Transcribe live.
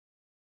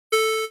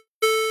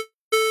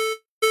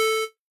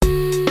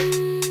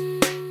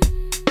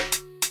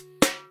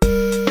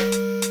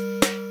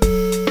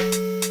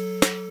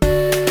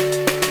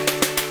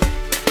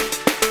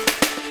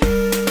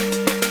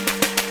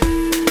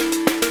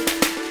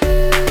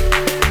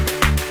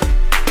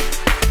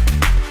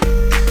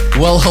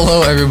Well,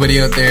 hello everybody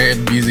out there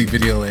in Music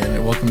Video Land,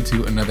 and welcome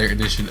to another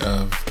edition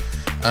of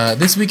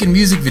This Week in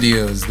Music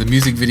Videos, the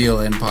Music Video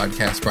Land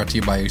podcast brought to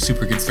you by your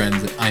super good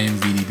friends at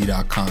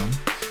imvdb.com.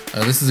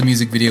 This is a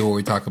music video where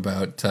we talk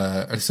about,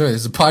 this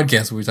is a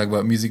podcast where we talk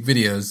about music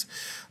videos,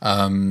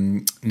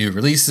 new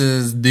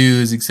releases,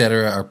 news,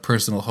 etc., our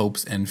personal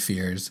hopes and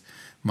fears.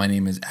 My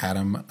name is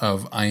Adam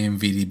of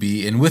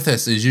IMVDB, and with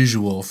us, as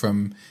usual,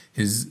 from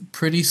his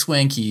pretty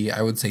swanky,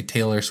 I would say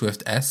Taylor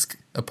Swift-esque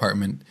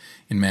apartment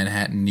in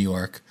Manhattan, New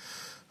York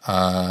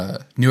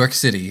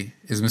City,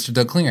 is Mr.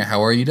 Doug Klinger.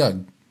 How are you,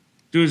 Doug?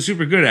 Doing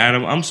super good,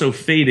 Adam. I'm so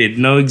faded,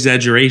 no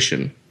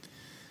exaggeration.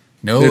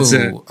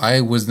 No,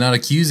 I was not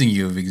accusing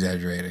you of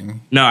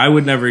exaggerating. No, I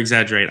would never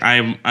exaggerate.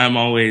 I'm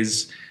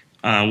always,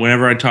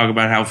 whenever I talk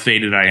about how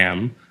faded I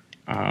am,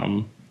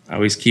 I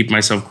always keep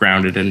myself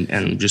grounded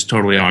and just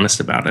totally honest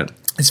about it.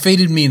 As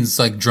faded means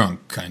like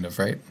drunk, kind of,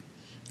 right?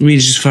 It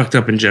means just fucked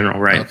up in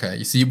general, right? Okay.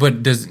 You see,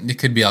 but it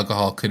could be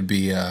alcohol, could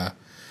be a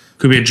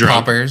drug.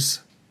 Poppers.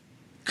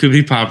 Could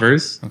be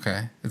poppers.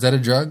 Okay. Is that a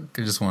drug?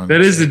 I just want to.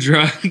 That is a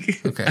drug.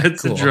 Okay.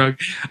 That's cool. a drug.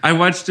 I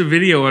watched a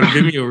video on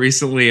Vimeo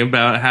recently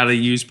about how to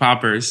use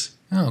poppers.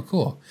 Oh,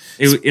 cool.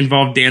 It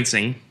involved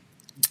dancing.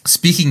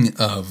 Speaking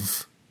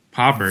of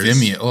poppers,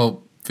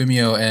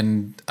 Vimeo,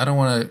 and I don't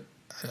want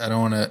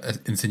to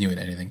insinuate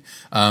anything.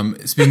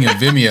 Speaking of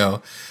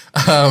Vimeo,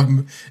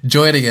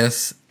 joining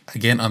us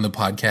again on the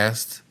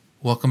podcast,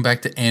 welcome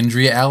back to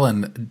Andrea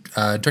Allen,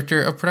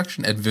 Director of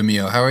Production at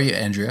Vimeo. How are you,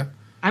 Andrea?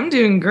 I'm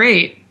doing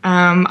great.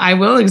 I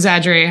will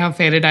exaggerate how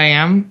faded I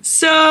am.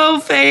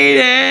 So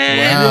faded.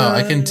 Wow,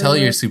 I can tell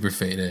you're super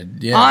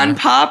faded. Yeah. On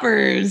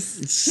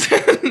poppers.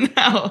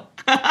 No.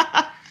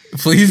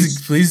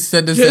 Please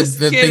send us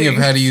the thing of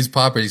how to use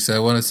poppers. So I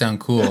want to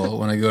sound cool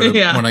when I go to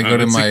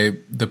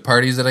the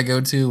parties that I go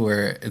to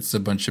where it's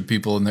a bunch of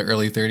people in their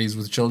early 30s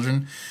with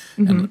children,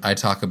 and I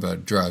talk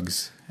about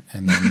drugs,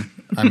 and then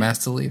I'm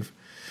asked to leave.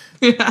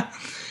 Yeah,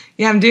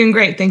 I'm doing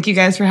great. Thank you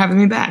guys for having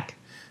me back.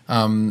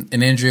 And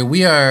Andrea,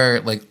 we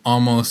are like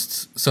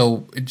almost,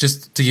 so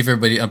just to give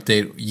everybody an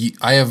update,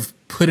 I have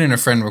put in a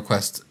friend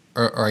request,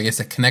 or I guess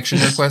a connection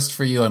request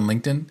for you on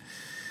LinkedIn.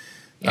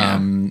 Yeah.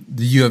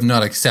 You have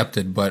not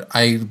accepted, but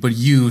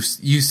you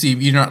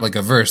seem, you're not like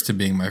averse to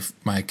being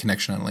my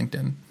connection on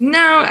LinkedIn.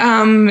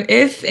 No,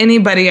 if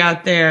anybody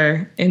out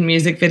there in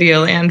music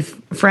video land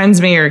friends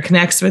me or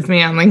connects with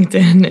me on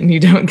LinkedIn and you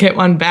don't get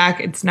one back,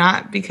 it's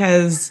not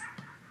because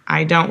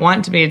I don't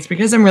want to be, it's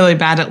because I'm really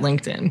bad at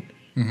LinkedIn.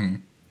 Mm-hmm.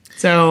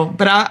 So,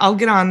 but I'll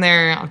get on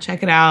there, I'll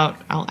check it out,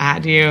 I'll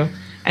add you,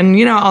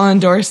 and I'll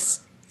endorse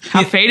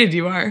how faded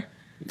you are.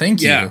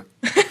 Thank you. Yeah.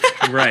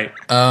 Right.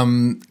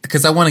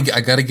 Because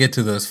I got to get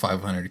to those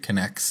 500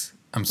 connects.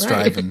 I'm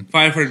striving.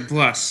 500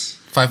 plus.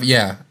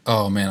 Yeah.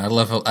 Oh man, I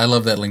love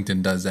that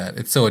LinkedIn does that.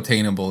 It's so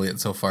attainable yet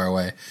so far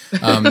away.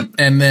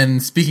 And then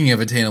speaking of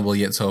attainable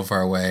yet so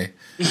far away,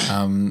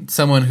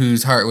 someone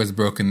whose heart was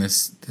broken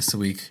this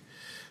week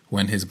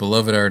when his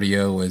beloved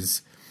RDO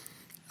was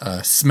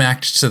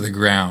smacked to the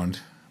ground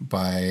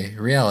by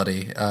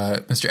reality.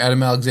 Mr.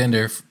 Adam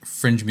Alexander,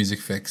 Fringe Music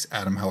Fix.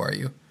 Adam, how are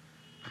you?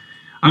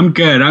 I'm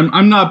good.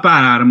 I'm not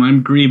bad, Adam.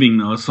 I'm grieving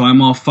though, so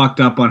I'm all fucked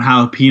up on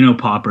jalapeno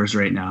poppers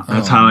right now.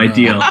 That's how I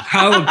deal.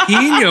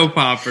 Jalapeno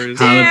poppers.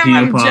 Damn,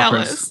 I'm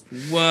jealous.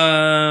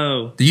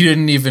 Whoa. You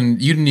didn't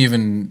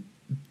even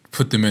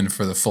put them in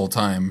for the full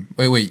time.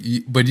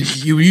 Wait, but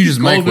you just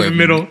microwaved in the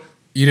middle.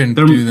 You didn't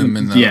do them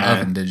in the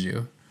oven, did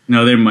you?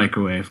 No, they're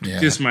microwaved. Yeah.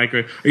 Just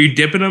microwave. Are you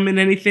dipping them in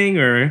anything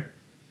or?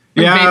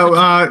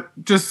 Yeah,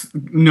 just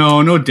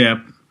no dip.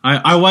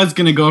 I was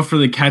going to go for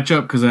the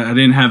ketchup because I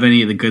didn't have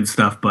any of the good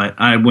stuff, but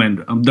I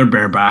went, they're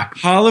bareback.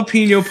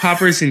 Jalapeno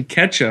poppers and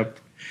ketchup.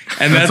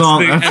 And that's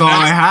all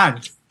I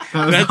had.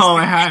 That's all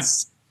I had.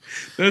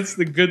 That's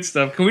the good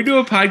stuff. Can we do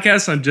a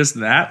podcast on just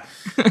that?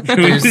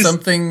 There's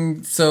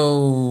something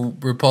so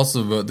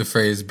repulsive about the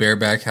phrase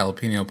bareback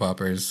jalapeno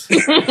poppers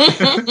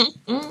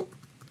that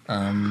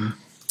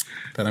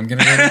I'm going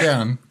to write it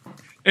down.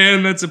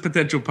 And that's a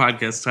potential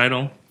podcast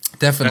title.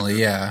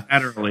 Definitely, yeah.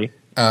 Laterally.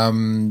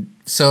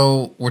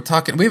 So we're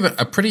talking. We have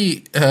a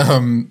pretty,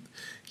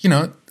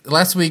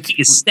 last week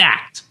it's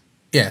stacked.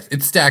 Yeah,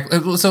 it's stacked.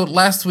 So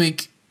last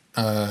week,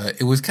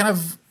 it was kind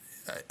of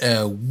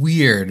a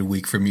weird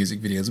week for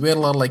music videos. We had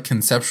a lot of like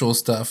conceptual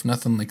stuff,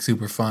 nothing like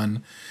super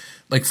fun,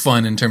 like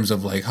fun in terms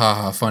of like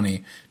haha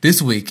funny.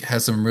 This week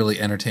has some really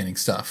entertaining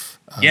stuff.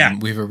 Yeah,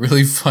 we have a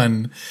really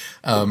fun.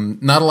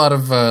 Not a lot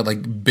of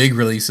like big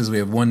releases. We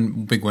have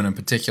one big one in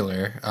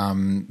particular,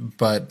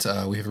 but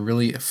we have a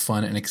really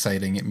fun and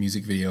exciting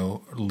music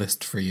video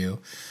list for you.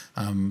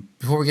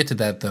 Before we get to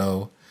that,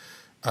 though,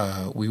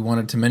 we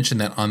wanted to mention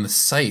that on the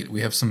site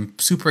we have some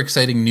super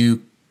exciting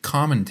new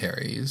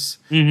commentaries.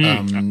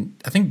 Mm-hmm.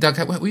 I think, Doug,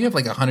 we have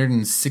like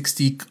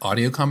 160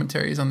 audio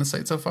commentaries on the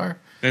site so far.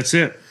 That's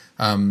it.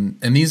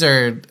 And these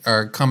are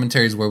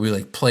commentaries where we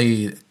like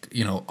play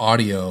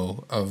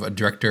audio of a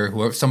director,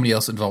 whoever, somebody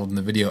else involved in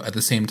the video at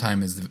the same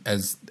time as the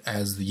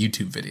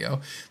YouTube video.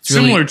 It's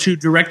similar to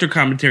director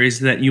commentaries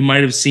that you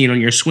might have seen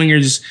on your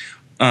Swingers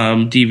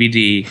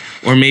DVD,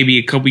 or maybe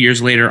a couple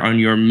years later on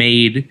your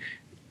Made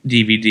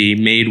DVD,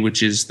 Made,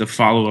 which is the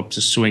follow-up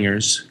to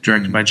Swingers,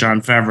 directed by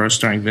Jon Favreau,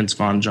 starring Vince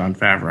Vaughn, Jon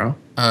Favreau.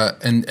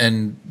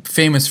 And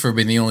famous for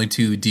being the only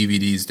 2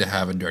 DVDs to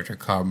have a director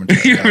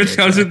commentary. Yeah,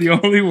 those are the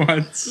only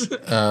ones.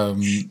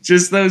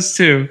 Just those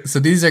 2. So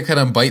these are kind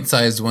of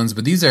bite-sized ones,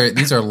 but these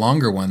are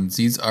longer ones.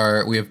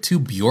 We have 2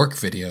 Bjork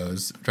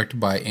videos directed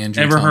by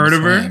Andrew. Ever Thomas heard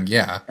of her? Lang.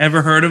 Yeah.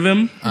 Ever heard of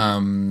him?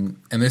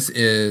 And this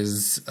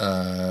is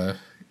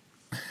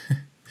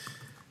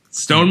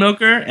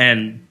Stonemilker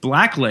and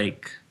Black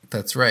Lake.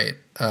 That's right.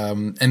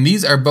 And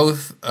these are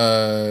both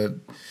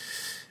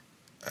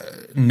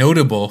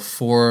notable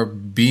for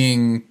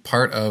being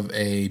part of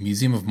a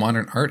Museum of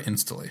Modern Art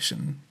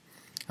installation.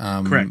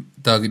 Correct.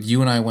 Doug,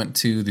 you and I went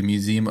to the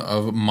Museum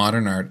of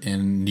Modern Art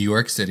in New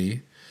York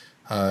City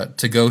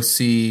to go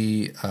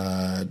see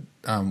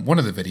one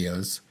of the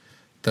videos.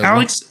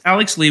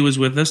 Alex Lee was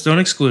with us. Don't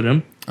exclude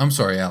him. I'm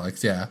sorry,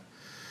 Alex. Yeah.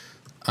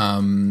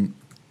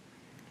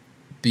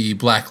 The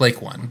Black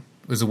Lake one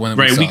was the one that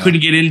Right. we saw. We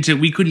couldn't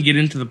get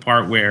into the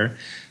part where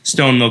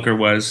Stonemilker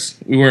was.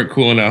 We weren't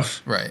cool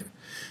enough. Right.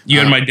 You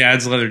had my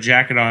dad's leather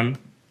jacket on.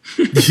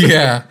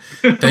 Yeah.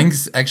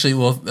 Thanks. Actually,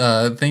 well,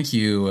 thank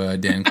you,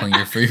 Dan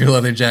Klinger, for your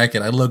leather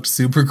jacket. I looked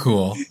super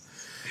cool.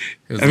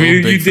 It was I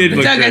mean, you did me.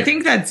 look Doug, great. I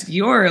think that's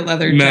your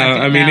leather No,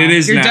 jacket. I mean, now. it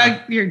is your now.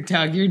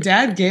 Doug, your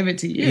dad gave it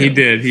to you. He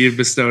did. He had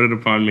bestowed it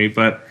upon me,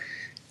 but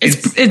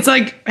It's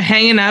like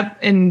hanging up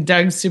in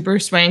Doug's super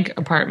swank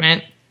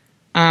apartment.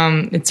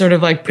 It's sort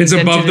of like it's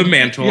presented above the in-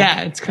 mantle.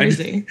 Yeah, it's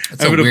crazy.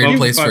 It's a weird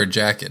place for a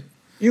jacket.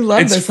 You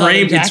love It's this leather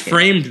framed. jacket. It's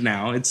framed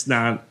now. It's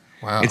not.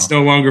 Wow. It's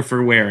no longer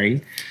for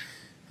wearing.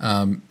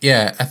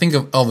 Yeah, I think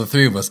of all the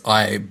 3 of us,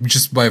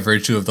 just by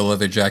virtue of the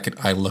leather jacket,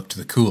 I looked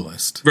the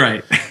coolest.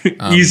 Right.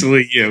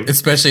 Easily you.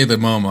 Especially the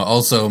MoMA.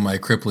 Also, my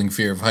crippling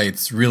fear of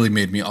heights really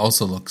made me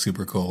also look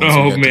super cool. once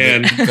Oh, we got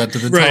man. got to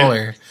the Right.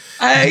 taller.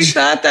 I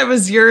thought that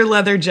was your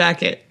leather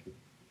jacket.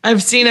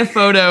 I've seen a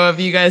photo of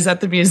you guys at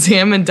the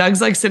museum, and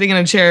Doug's like sitting in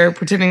a chair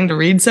pretending to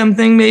read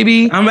something,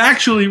 maybe. I'm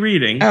actually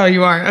reading. Oh,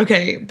 you are?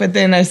 Okay. But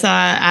then I saw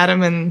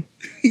Adam, and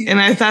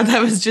I thought that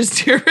was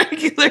just your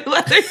regular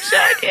leather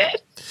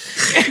jacket.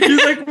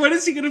 He's like, when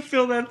is he going to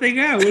fill that thing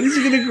out? When is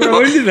he going to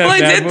grow into that? Well,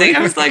 I bad did boy? think,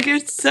 I was like,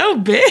 it's so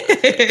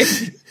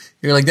big.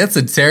 You're like, that's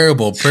a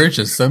terrible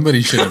purchase.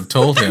 Somebody should have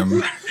told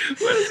him. I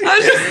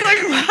was just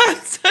like, wow,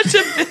 it's such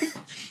a big.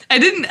 I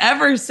didn't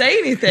ever say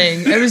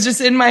anything. It was just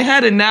in my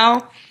head, and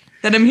now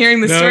that I'm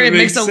hearing the No, story, it it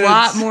makes makes a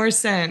lot sense. more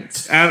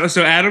sense.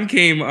 So Adam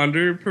came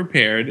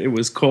underprepared. It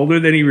was colder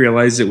than he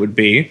realized it would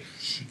be.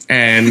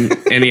 And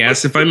he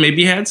asked if I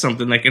maybe had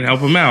something that could help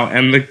him out.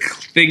 And the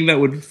thing that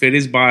would fit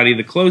his body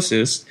the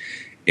closest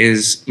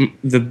is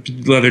the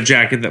leather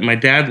jacket that my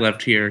dad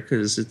left here,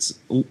 because it's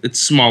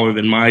smaller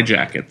than my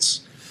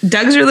jackets.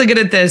 Doug's really good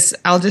at this.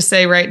 I'll just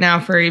say right now,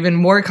 for even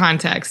more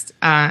context,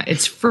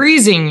 it's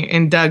freezing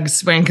in Doug's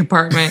swank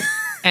apartment,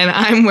 and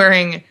I'm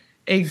wearing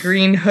a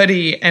green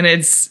hoodie, and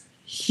it's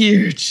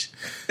huge.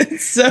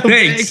 It's so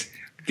Thanks. big.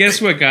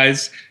 Guess what,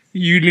 guys?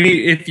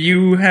 If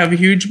you have a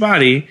huge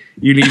body,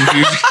 you need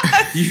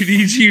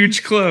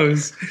huge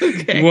clothes.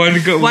 Okay.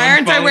 Why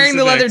aren't I wearing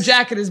the leather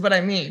jacket is what I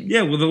mean.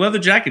 Yeah, well, the leather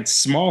jacket's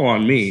small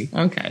on me.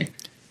 Okay.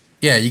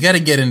 Yeah, you got to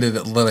get into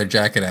the leather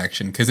jacket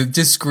action because it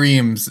just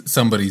screams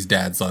somebody's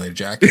dad's leather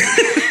jacket.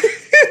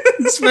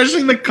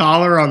 Especially the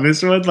collar on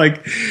this one.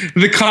 Like,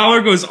 the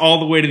collar goes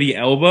all the way to the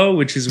elbow,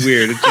 which is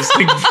weird. It just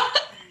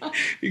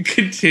it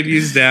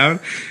continues down.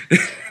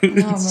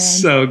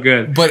 It's so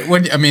good. But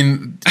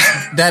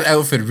that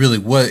outfit really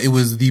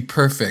was the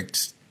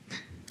perfect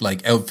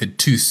outfit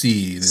to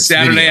see this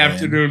Saturday video in.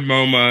 afternoon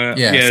MoMA.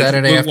 Yeah,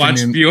 Saturday Watch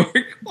afternoon.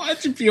 Bjork.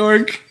 Watch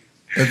Bjork.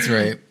 That's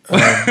right.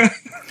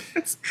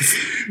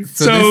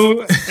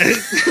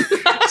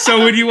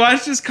 So when you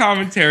watch this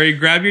commentary,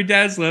 grab your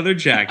dad's leather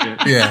jacket.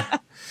 Yeah.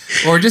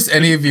 Or just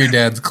any of your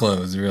dad's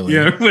clothes, really.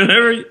 Yeah,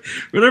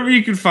 whatever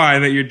you can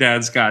find that your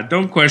dad's got.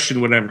 Don't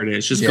question whatever it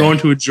is. Just Yeah. go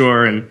into a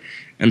drawer and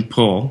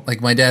pull.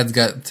 Like my dad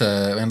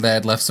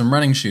left some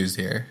running shoes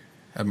here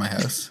at my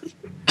house.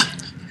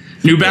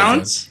 New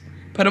Balance?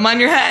 Put them on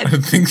your head. I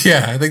think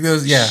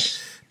those. Yeah,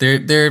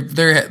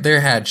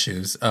 they're hat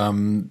shoes.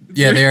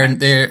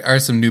 There are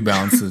some New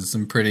Balances,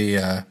 some pretty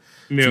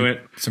Knew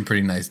it. some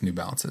pretty nice New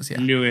Balances.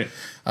 Yeah. Knew it.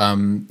 But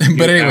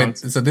anyway,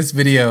 Balance. so this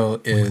video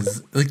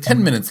is like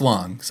 10 minutes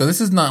long. So this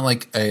is not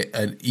like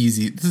this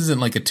isn't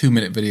like a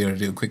 2-minute video to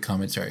do a quick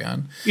commentary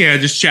on. Yeah,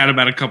 just chat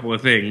about a couple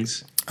of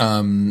things.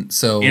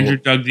 So Andrew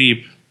dug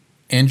deep.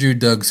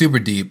 dug super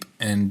deep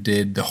and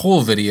did the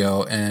whole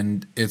video,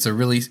 and it's a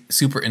really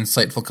super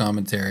insightful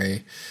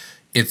commentary.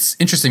 It's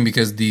interesting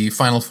because the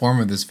final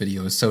form of this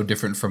video is so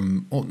different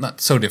from, well,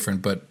 not so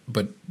different, but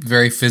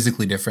very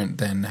physically different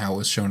than how it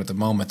was shown at the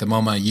MoMA. At the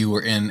MoMA, you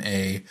were in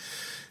a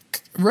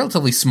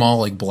relatively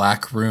small,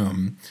 black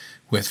room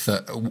with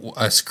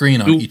a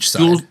screen on each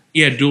side.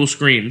 Dual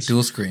screens.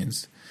 Dual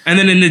screens. And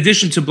then in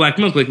addition to Black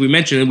Milk, like we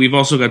mentioned, we've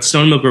also got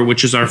Stonemilker,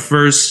 which is our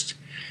first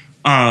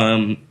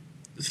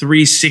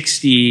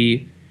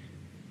 360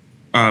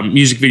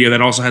 music video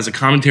that also has a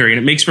commentary,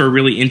 and it makes for a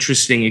really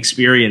interesting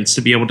experience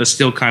to be able to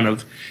still kind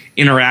of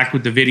interact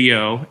with the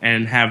video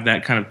and have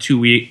that kind of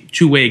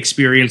two-way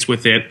experience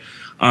with it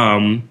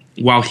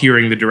while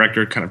hearing the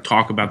director kind of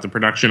talk about the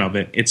production of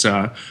it. It's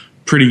a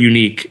pretty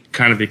unique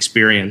kind of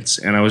experience,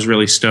 and I was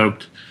really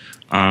stoked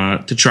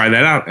to try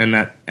that out, and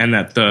that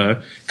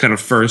the kind of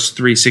first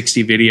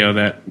 360 video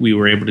that we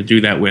were able to do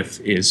that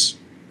with is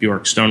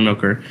Bjork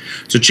Stonemilker.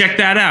 So check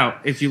that out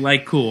if you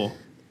like Cool.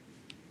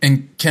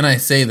 And can I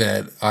say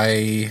that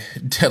I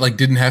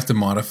didn't have to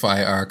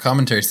modify our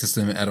commentary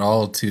system at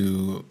all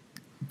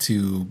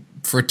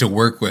for it to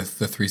work with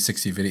the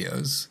 360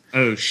 videos.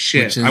 Oh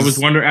shit! I was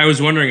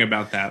wondering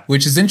about that.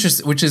 Which is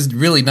interesting. Which is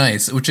really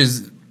nice.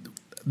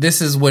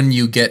 This is when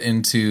you get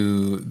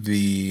into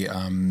the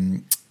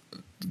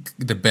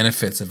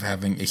benefits of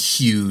having a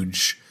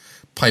huge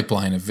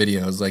pipeline of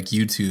videos like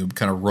YouTube,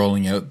 kind of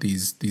rolling out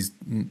these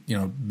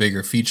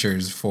bigger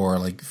features for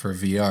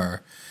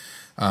VR.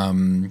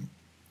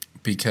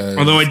 Because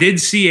although I did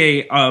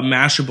see a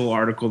Mashable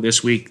article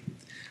this week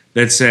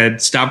that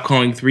said stop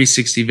calling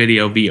 360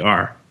 video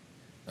VR.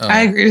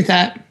 I agree with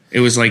that. It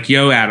was like,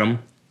 yo, Adam.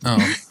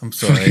 Oh, I'm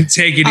sorry.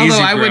 Take it Although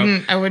easy,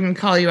 bro. I wouldn't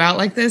call you out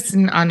like this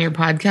on your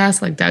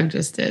podcast like Doug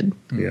just did.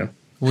 Yeah.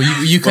 Well,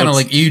 you kind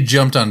of you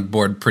jumped on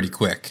board pretty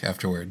quick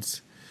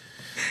afterwards.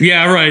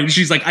 Yeah, right.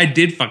 She's like, I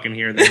did fucking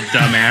hear that,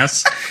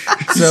 dumbass.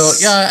 So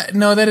yeah,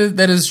 no,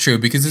 that is true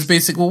because it's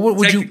basic. Well, what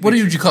would you call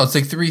it? It's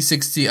like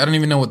 360. I don't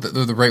even know what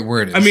the right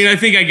word is. I mean, I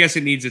guess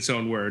it needs its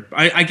own word.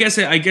 I guess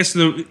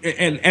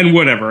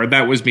whatever.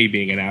 That was me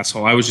being an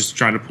asshole. I was just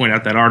trying to point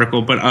out that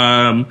article, but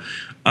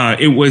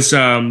it was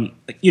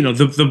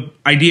the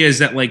idea is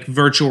that like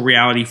virtual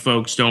reality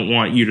folks don't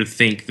want you to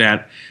think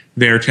that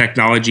their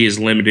technology is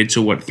limited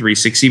to what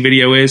 360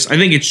 video is. I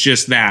think it's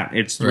just that.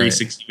 It's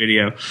 360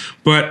 video.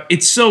 But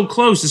it's so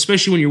close,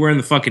 especially when you're wearing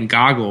the fucking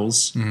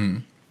goggles. Mm-hmm.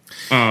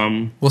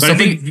 But I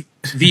think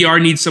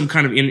VR needs some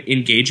kind of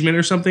engagement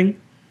or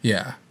something.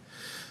 Yeah.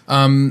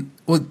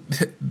 Well,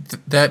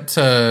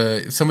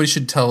 somebody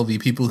should tell the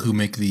people who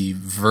make the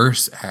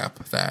Verse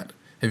app that.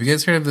 Have you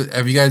guys heard of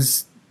have you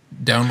guys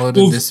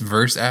downloaded this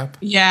Verse app?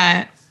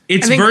 Yeah.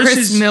 It's I think Versus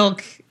Chris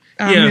Milk,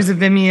 who's a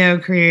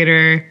Vimeo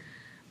creator,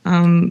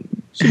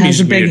 has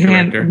a big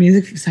hand.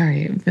 Music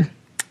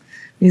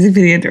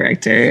video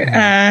director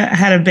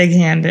had a big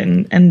hand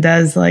and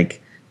does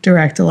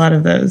direct a lot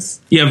of those.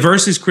 Yeah,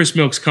 Verse is Chris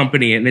Milk's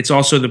company, and it's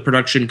also the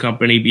production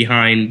company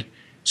behind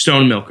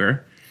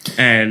Stonemilker,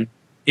 and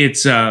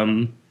it's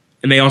and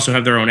they also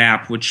have their own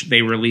app which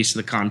they release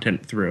the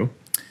content through.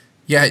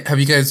 Yeah, have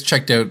you guys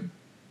checked out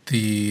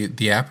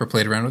the app or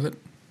played around with it?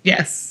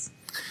 Yes,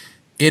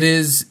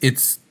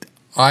 it's.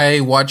 I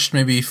watched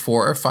maybe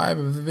 4 or 5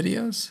 of the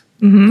videos.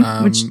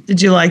 Which did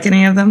you like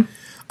any of them?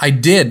 I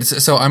did.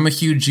 So I'm a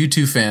huge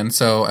U2 fan.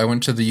 So I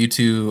went to the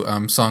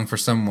U2 "Song for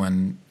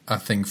Someone"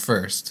 thing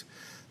first,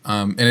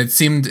 and it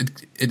seemed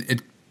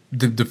it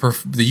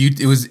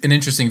was an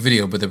interesting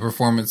video, but the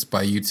performance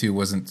by U2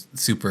 wasn't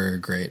super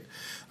great.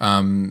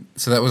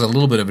 So that was a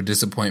little bit of a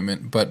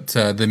disappointment. But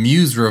the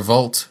Muse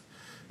Revolt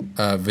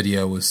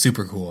video was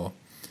super cool.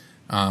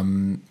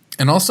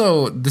 And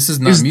also, this is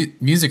not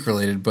music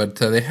related, but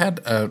they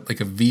had a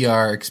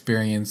VR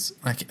experience,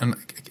 like a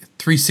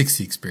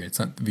 360 experience,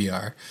 not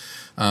VR.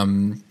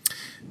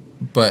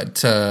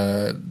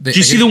 Did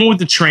you see the one with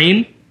the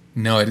train?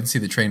 No, I didn't see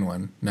the train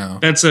one. No,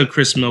 that's a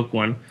Chris Milk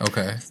one.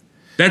 Okay,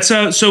 that's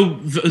so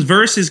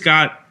Verse has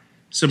got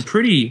some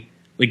pretty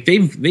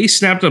they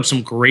snapped up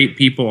some great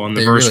people on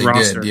the Verse really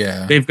roster. Did,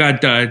 yeah, they've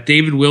got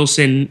David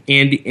Wilson,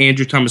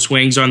 Andrew Thomas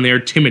Wang's on there,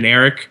 Tim and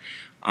Eric.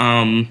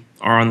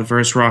 Are on the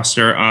Verse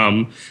roster.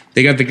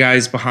 They got the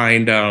guys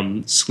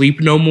behind Sleep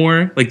No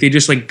More. They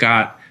just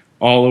got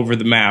all over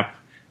the map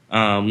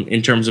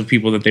in terms of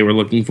people that they were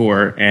looking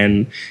for,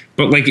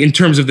 but in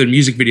terms of the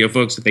music video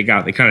folks that they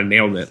got, they kind of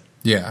nailed it.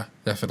 Yeah,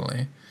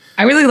 definitely.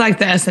 I really like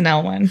the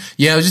SNL one.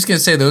 Yeah, I was just gonna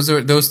say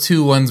those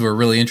 2 ones were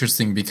really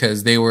interesting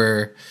because they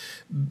were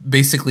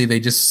basically they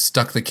just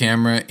stuck the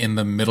camera in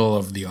the middle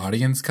of the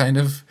audience, kind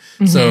of.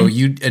 Mm-hmm. So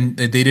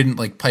they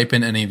didn't pipe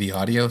in any of the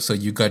audio, so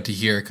you got to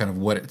hear kind of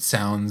what it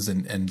sounds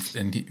and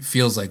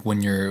feels like when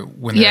they're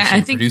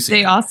I think producing.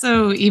 They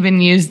also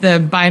even use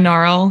the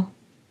binaural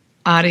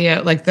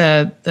audio,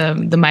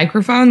 the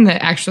microphone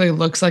that actually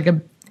looks like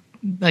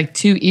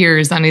 2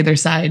 ears on either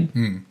side.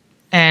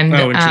 And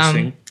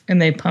interesting. And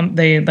they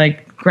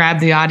grab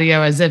the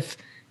audio as if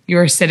you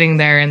were sitting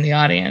there in the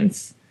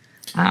audience.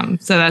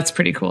 So that's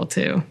pretty cool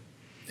too.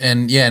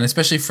 And yeah, and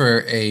especially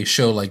for a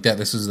show like that,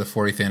 this was the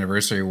 40th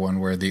anniversary one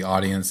where the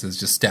audience is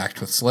just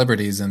stacked with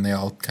celebrities and they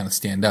all kind of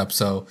stand up.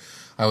 So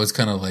I was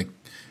kind of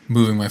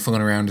moving my phone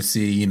around to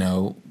see,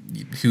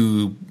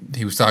 who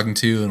he was talking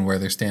to and where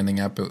they're standing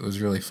up. It was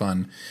really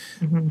fun.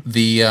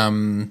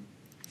 Mm-hmm.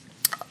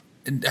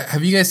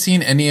 Have you guys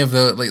seen any of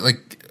the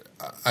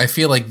I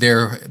feel like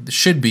there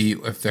should be,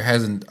 if there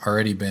hasn't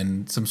already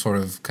been, some sort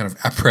of kind of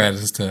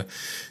apparatus to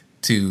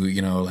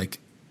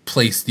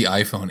place the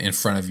iPhone in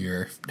front of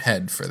your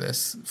head for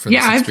this.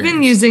 Yeah, I've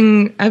been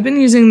using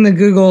the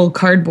Google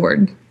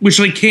Cardboard. Which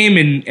like came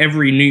in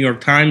every New York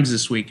Times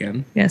this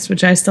weekend. Yes,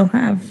 which I still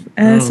have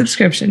a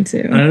subscription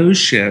to. Oh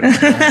shit!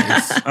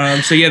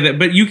 So yeah,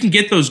 but you can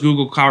get those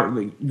Google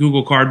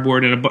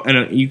Cardboard,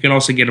 and you can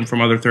also get them from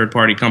other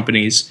third-party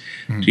companies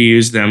to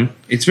use them.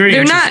 It's very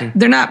interesting.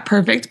 They're not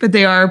perfect, but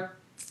they are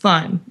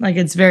fun. Like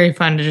it's very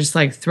fun to just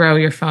like throw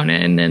your phone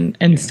in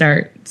and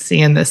start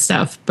seeing this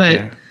stuff.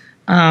 But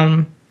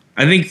I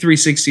think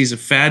 360 is a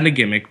fad and a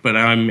gimmick, but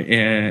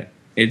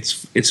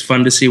it's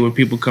fun to see what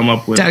people come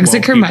up with. Doug's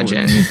a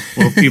curmudgeon.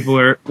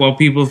 While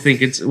people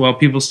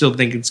still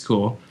think it's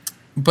cool.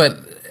 But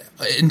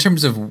in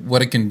terms of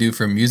what it can do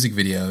for music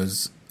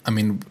videos, I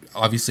mean,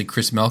 obviously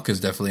Chris Melk is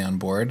definitely on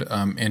board.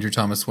 Andrew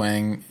Thomas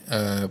Wang,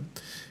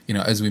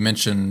 as we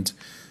mentioned,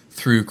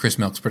 through Chris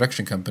Melk's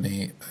production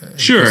company,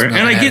 sure, Chris Melk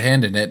and I had get a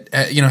hand in it.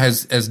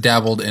 Has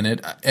dabbled in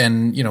it,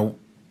 and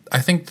I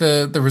think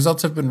the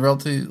results have been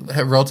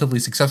relatively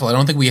successful. I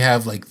don't think we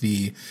have like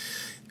the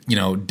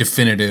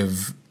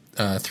definitive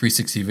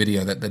 360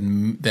 video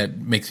that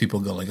makes people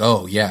go like,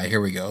 oh yeah,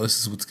 here we go.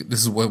 This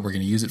is what we're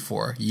going to use it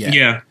for.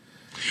 Yeah.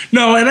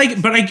 No, and I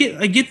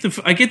get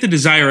the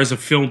desire as a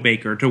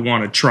filmmaker to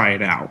want to try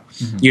it out.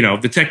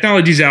 The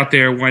technology's out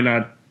there. Why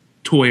not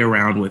toy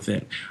around with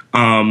it?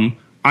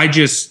 I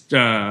just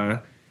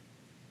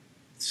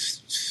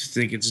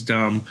think it's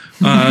dumb.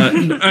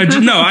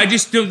 I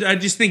just think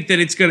that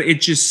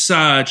it's just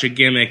such a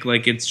gimmick.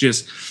 Like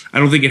I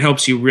don't think it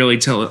helps you really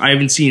tell it. I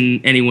haven't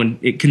seen anyone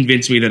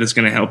convince me that it's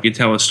going to help you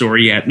tell a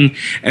story yet.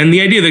 And the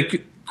idea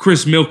that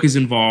Chris Milk is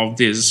involved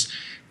is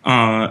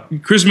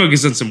Chris Milk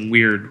has done some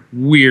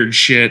weird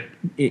shit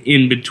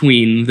in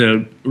between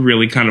the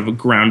really kind of a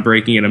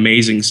groundbreaking and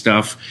amazing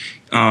stuff.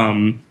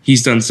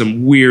 He's done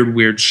some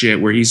weird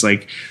shit where he's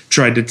like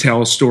tried to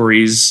tell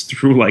stories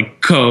through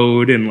like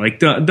code and like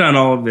done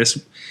all of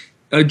this,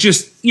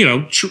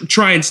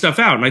 trying stuff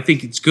out. And I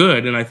think it's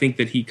good. And I think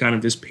that he kind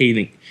of is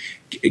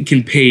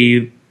can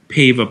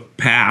pave a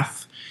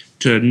path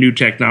to new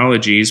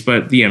technologies.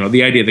 But the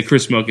idea that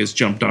Chris Milk has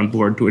jumped on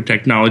board to a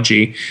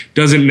technology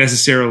doesn't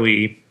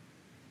necessarily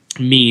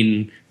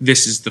mean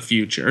this is the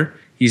future.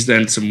 He's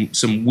done some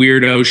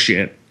weirdo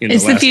shit.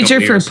 It's the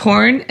future for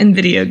porn and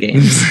video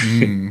games.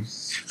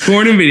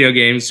 Porn and video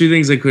games, two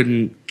things I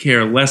couldn't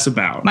care less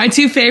about. My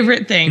two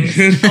favorite things,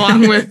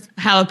 along with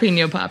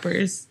jalapeno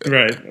poppers.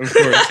 Right, of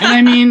course.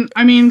 And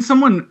I mean,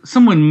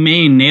 someone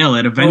may nail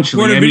it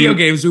eventually. Porn and video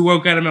games. Who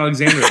woke Adam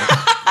Alexander?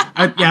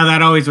 Yeah,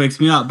 that always wakes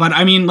me up. But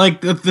I mean,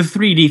 like the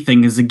 3D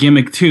thing is a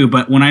gimmick too.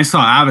 But when I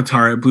saw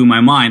Avatar, it blew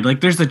my mind.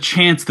 Like, there's a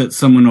chance that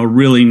someone will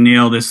really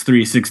nail this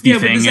 360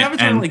 thing. But does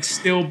Avatar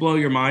still blow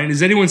your mind?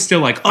 Is anyone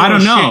still like? Oh, I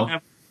don't know.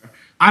 Shit,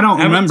 I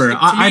don't remember.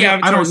 I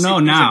don't know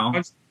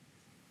now.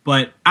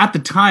 But at the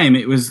time,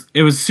 it was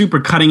super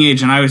cutting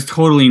edge, and I was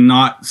totally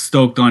not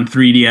stoked on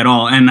 3D at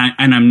all. And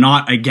I'm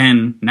not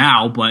again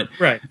now. But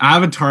right.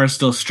 Avatar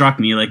still struck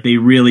me like they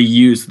really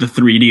used the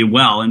 3D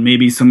well, and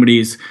maybe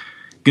somebody's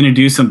gonna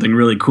do something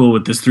really cool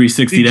with this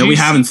 360 that we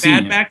haven't seen. Did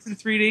you see Mad Max in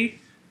 3D?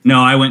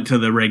 No, I went to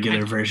the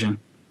regular version.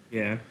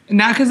 Yeah,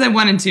 not because I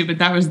wanted to, but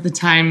that was the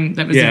time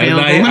that was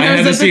available. I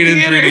haven't seen it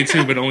in 3D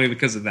too, but only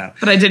because of that.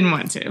 But I didn't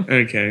want to.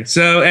 Okay,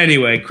 so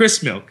anyway,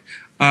 Chris Milk.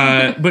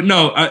 But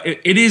no,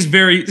 it is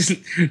very.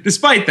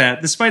 Despite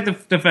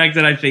the fact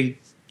that I think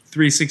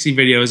 360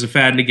 video is a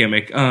fad and a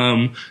gimmick,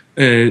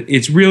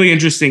 it's really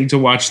interesting to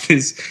watch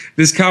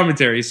this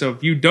commentary. So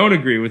if you don't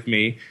agree with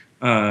me,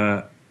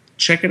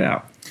 check it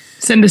out.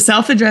 Send a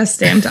self-addressed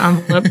stamped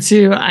envelope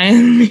to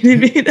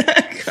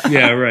IMDb.com.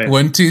 Yeah, right.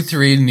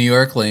 123 New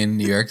York Lane,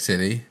 New York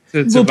City.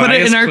 We'll put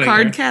it in our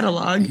card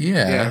catalog.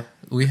 Yeah.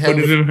 We have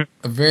a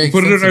very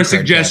put it in our extensive card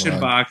suggestion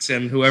catalog. box,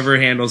 and whoever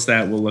handles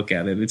that will look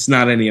at it. It's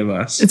not any of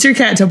us. It's your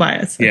cat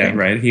Tobias. Yeah,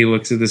 right. He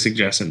looks at the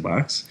suggestion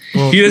box.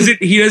 Well,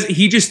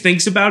 he just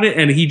thinks about it,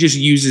 and he just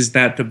uses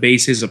that to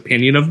base his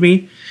opinion of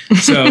me.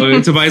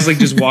 So Tobias like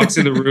just walks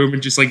in the room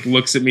and just like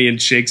looks at me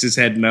and shakes his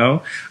head no.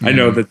 Mm-hmm. I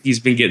know that he's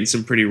been getting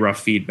some pretty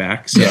rough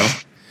feedback. So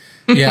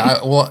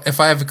yeah. Well, if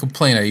I have a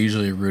complaint, I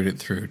usually route it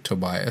through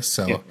Tobias.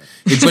 So,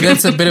 but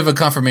it's a bit of a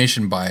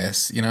confirmation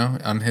bias,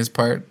 on his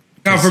part.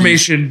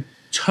 Confirmation.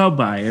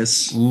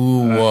 Tobias.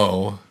 Ooh,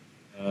 whoa.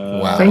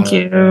 Wow. Thank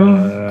you.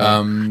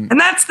 And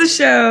that's the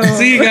show.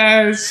 See you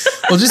guys.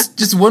 Well,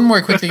 just one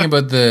more quick thing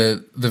about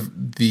the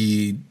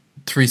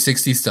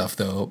 360 stuff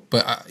though.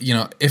 But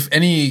if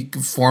any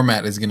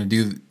format is going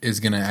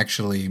to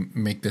actually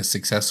make this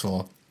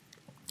successful.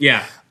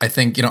 Yeah. I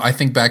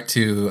think back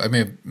to, I may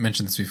have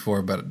mentioned this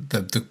before, but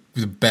the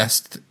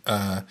best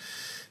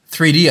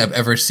 3D I've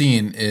ever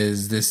seen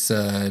is this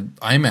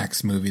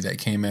IMAX movie that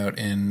came out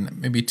in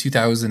maybe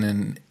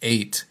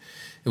 2008.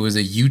 It was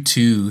a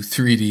U2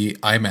 3D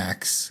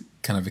IMAX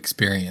kind of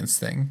experience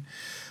thing.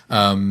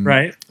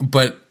 Right.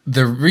 But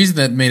the reason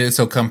that made it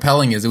so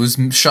compelling is it was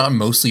shot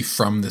mostly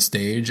from the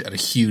stage at a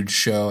huge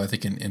show, I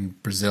think in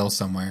Brazil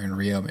somewhere, in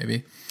Rio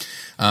maybe.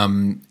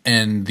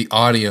 And the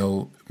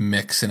audio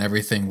mix and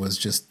everything was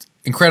just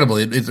incredible.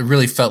 It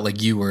really felt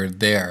like you were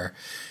there.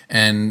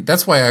 And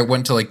that's why I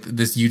went to like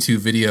this YouTube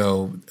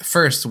video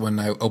first when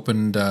I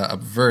opened up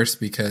Verse,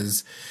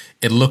 because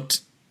it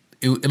looked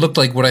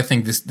like what I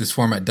think this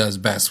format does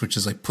best, which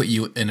is like put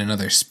you in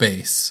another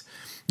space.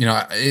 You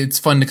know, it's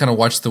fun to kind of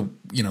watch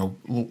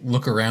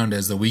look around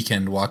as The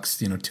Weeknd walks,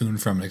 to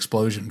and from an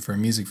explosion for a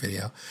music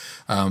video.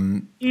 But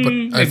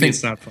I think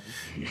it's not fun.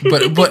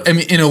 but I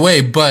mean, in a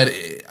way, but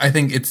I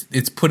think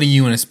it's putting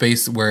you in a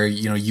space where,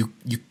 you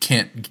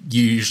can't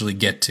usually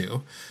get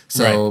to.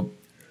 So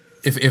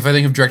Right. if I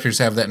think if directors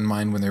have that in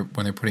mind when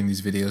they're putting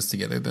these videos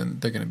together, then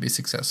they're going to be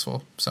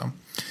successful. So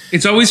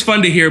It's always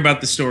fun to hear about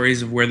the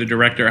stories of where the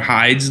director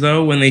hides,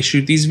 though, when they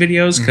shoot these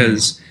videos,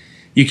 because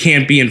you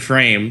can't be in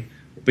frame,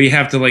 but you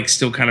have to like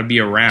still kind of be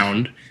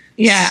around.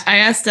 Yeah, I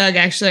asked Doug,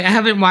 actually. I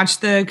haven't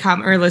watched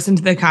or listened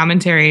to the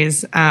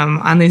commentaries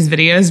on these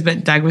videos,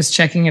 but Doug was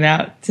checking it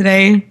out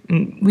today.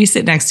 And we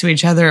sit next to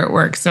each other at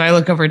work, so I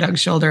look over Doug's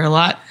shoulder a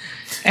lot.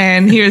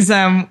 And he was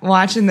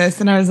watching this,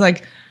 and I was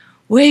like,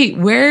 wait,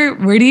 where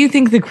do you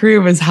think the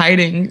crew was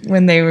hiding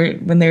when they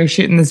were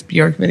shooting this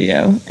Bjork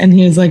video? And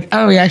he was like,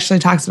 oh, he actually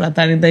talks about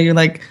that. And they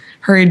like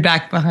hurried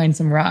back behind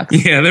some rocks.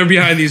 Yeah, they're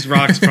behind these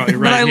rocks probably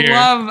But right here.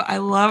 I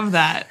love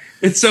that.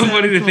 It's so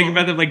funny to cool. think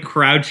about them like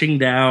crouching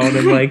down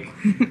and like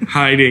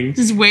hiding.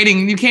 Just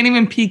waiting. You can't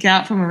even peek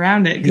out from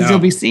around it because No. you'll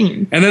be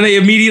seen. And then they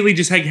immediately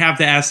just like have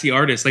to ask the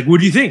artist, like,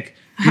 what do you think?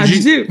 How'd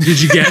you do?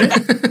 Did you get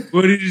it?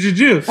 What did you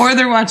do? Or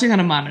they're watching on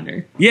a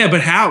monitor. Yeah, but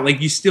how?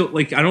 Like, you still,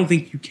 like, I don't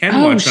think you can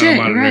Oh, watch shit,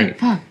 on a you're monitor. right.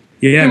 Fuck.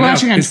 Yeah, You're no,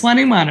 watching on 'cause-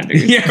 20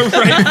 monitors. Yeah,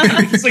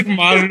 right. It's like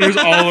monitors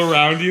all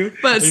around you.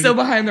 But still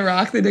behind the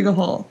rock, they dig a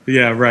hole.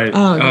 Yeah, right.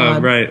 Oh,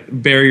 God. Right.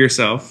 Bury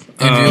yourself.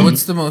 Andrea,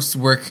 what's the most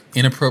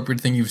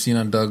inappropriate thing you've seen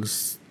on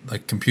Doug's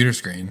like computer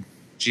screen?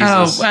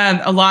 Jesus. Oh,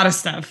 a lot of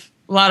stuff.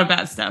 A lot of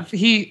bad stuff.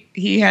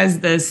 He has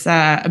this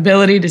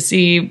ability to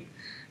see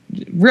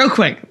real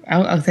quick.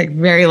 I'll take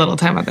very little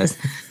time on this.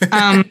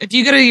 If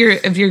you go to your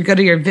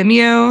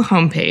Vimeo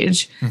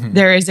homepage,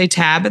 there is a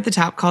tab at the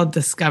top called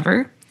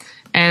Discover.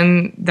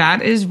 And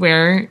that is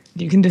where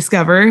you can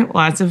discover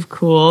lots of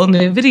cool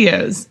new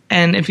videos.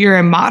 And if you're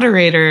a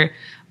moderator,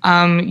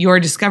 your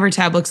Discover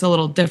tab looks a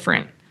little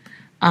different.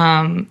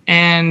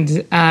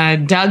 And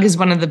Doug is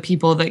one of the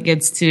people that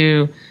gets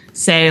to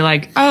say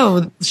like,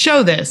 oh,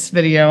 show this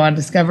video on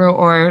Discover,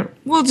 or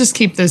we'll just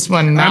keep this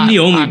one. I'm the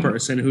only on.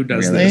 person who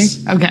does Really?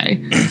 this. Okay.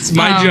 It's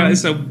my job.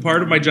 So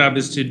part of my job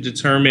is to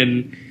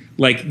determine,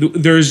 like,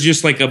 there's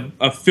just like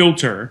a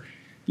filter.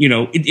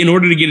 In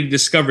order to get it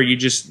discovered, you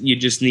just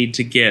need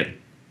to get,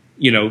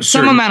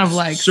 Some amount of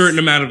likes. certain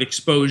amount of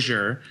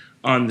exposure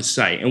on the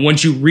site, and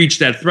once you reach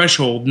that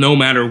threshold, no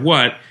matter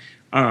what,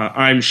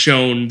 I'm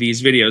shown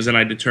these videos, and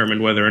I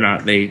determine whether or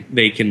not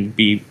they can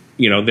be,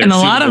 they're And a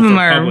lot of suitable them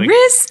for are public.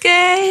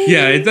 risque.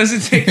 Yeah, it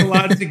doesn't take a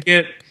lot to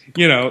get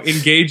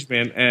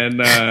engagement,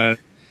 and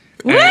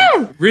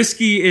Woo!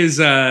 risky is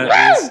an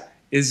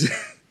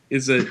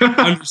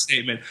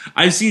understatement.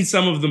 I've seen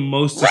some of the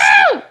most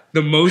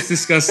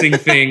disgusting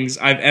things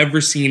I've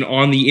ever seen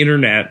on the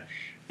internet.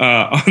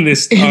 On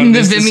this In the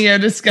Vimeo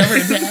Discover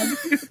tab.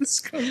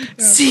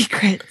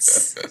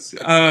 Secrets.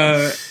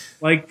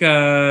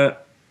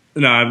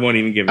 No, I won't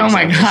even give it. Oh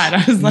my God.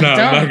 I was like, No, I'm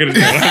not don't. gonna do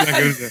it. I'm not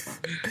gonna do it.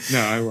 No,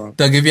 I won't.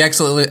 Doug, if you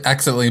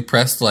accidentally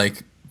pressed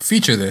like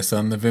feature this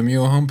on the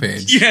Vimeo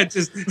homepage, Yeah,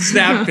 just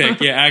snap pick.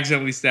 Yeah,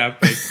 accidentally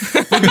snap pick.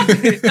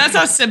 That's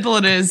how simple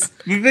it is.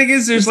 The thing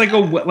is, there's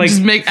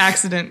Just make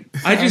accident.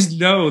 I just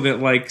know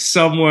that like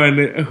someone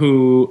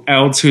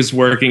who's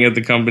working at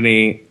the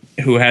company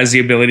who has the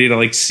ability to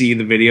like see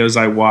the videos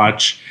I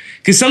watch,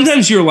 because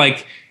sometimes you're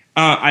like,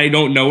 I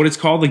don't know what it's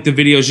called. Like the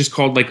video is just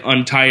called like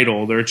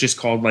Untitled, or it's just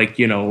called like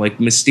like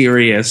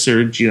Mysterious,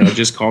 or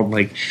just called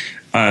like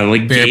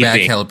bareback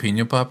gaping.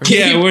 jalapeno poppers.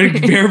 Yeah, we're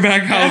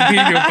bareback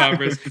jalapeno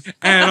poppers,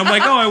 and I'm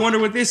like, oh, I wonder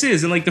what this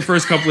is. And like the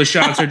first couple of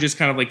shots are just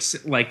kind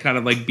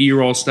of like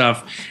B-roll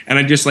stuff, and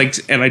I just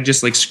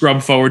like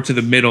scrub forward to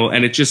the middle,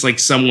 and it's just like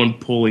someone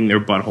pulling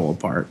their butthole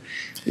apart,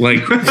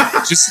 like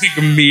just like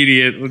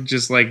immediate,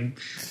 just like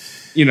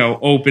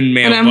open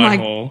male And I'm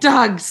butthole. like,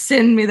 Doug,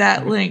 send me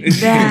that link now.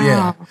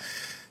 Yeah.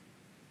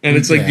 And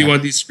it's like, do you Yeah.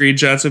 want these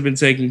screenshots I've been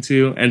taking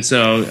too? And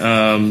so,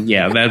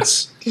 yeah,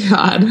 that's.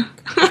 God.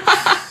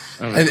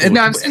 And-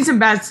 No, I've seen some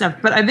bad stuff,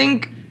 but I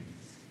think,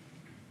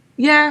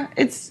 yeah,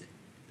 it's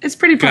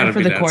pretty par Gotta for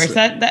be the that course.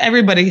 stuff. That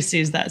everybody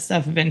sees that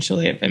stuff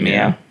eventually at Vimeo.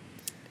 Yeah.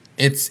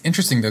 It's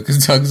interesting though,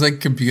 because Doug's like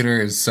computer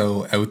is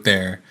so out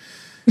there,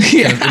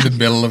 Yeah. kind of in the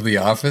middle of the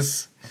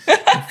office.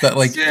 It's not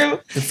like True.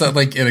 it's not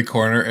like in a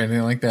corner or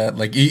anything like that.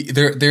 Like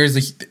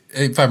there's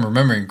if I'm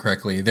remembering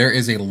correctly, there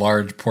is a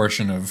large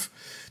portion of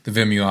the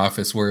Vimeo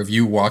office where if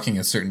you walking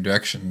a certain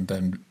direction,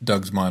 then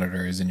Doug's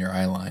monitor is in your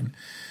eye line.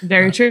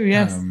 Very true.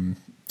 Yes.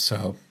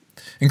 So,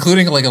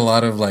 including like a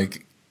lot of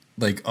like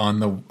on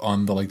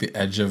the like the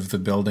edge of the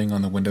building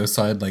on the window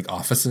side, like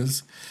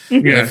offices.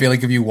 Yeah. I feel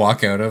like if you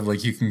walk out of,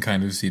 like you can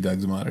kind of see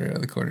Doug's monitor out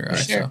of the corner of your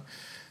eye. Sure. So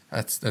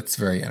that's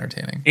very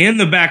entertaining. And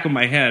the back of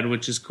my head,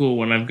 which is cool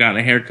when I've gotten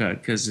a haircut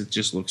because it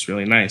just looks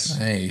really nice.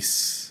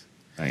 Nice.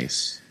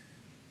 Nice.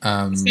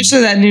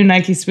 Especially that new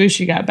Nike swoosh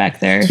you got back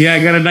there. Yeah,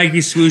 I got a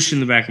Nike swoosh in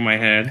the back of my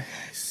head.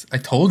 I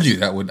told you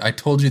that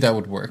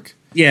would work.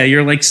 Yeah,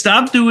 you're like,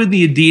 stop doing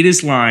the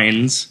Adidas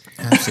lines.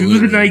 Absolutely.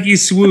 Do the Nike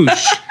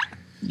swoosh.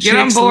 Get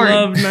on Chicks board.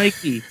 love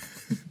Nike.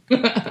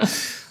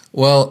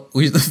 Well,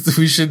 we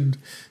should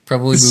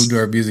probably move to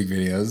our music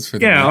videos. For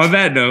the Yeah, next- on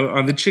that note,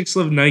 on the Chicks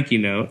Love Nike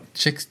note,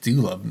 chicks do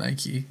love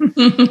Nike.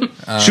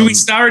 should we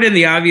start in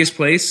the obvious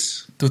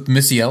place? With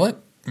Missy Elliott.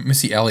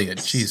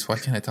 Jeez, why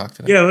can't I talk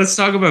to that? Yeah, let's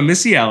talk about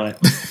Missy Elliott.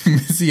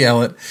 Missy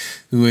Elliott,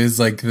 who is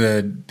like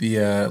the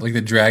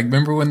drag.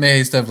 Remember when they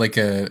used to have like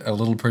a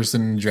little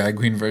person drag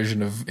queen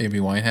version of Amy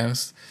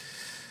Winehouse?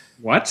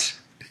 What?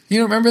 You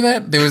don't remember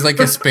that? There was like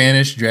a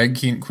Spanish drag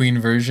queen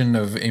version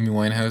of Amy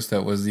Winehouse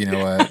that was,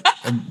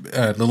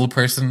 a little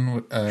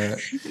person.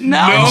 No.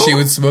 And she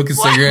would smoke a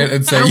cigarette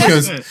and say,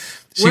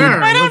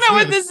 Where? I don't know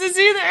what this is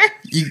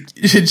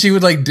either.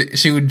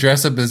 she would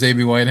dress up as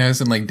Amy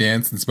Winehouse and like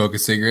dance and smoke a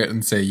cigarette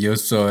and say, "Yo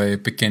soy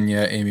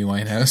pequeña Amy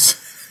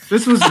Winehouse."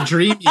 This was a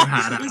dream you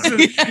had.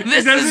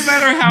 It doesn't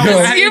matter how. No.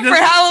 It's you for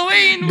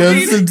Halloween. No,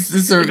 this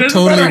is a It doesn't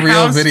totally matter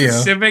real how video.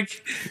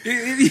 Specific.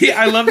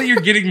 I love that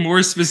you're getting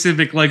more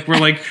specific. Like we're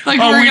like, Like,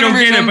 oh, we're we don't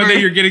gonna get it, but remember.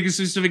 then you're getting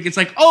specific. It's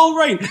like, oh,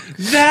 right,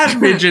 that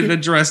midget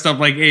that dressed up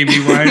like Amy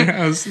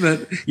Winehouse.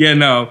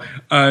 No.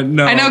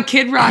 I know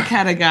Kid Rock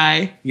had a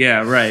guy,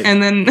 Yeah, right.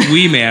 and then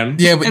Wee Man.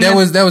 Yeah, but And that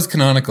then- was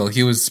canonical.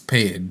 He was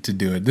paid to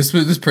do it. This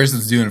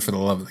person's doing it for the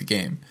love of the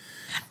game.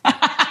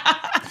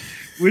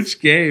 Which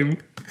game?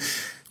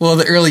 Well,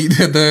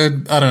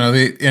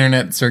 the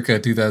internet circa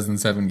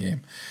 2007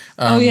 game.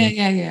 oh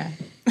yeah.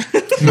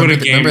 What a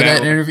game! Remember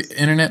that that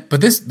internet? But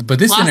this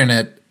Lost-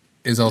 internet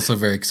is also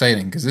very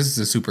exciting because this is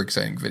a super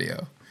exciting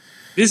video.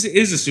 This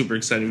is a super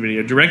exciting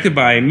video, directed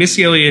by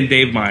Missy Elliott and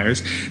Dave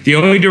Meyers, the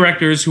only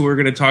directors who we're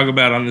going to talk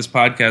about on this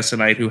podcast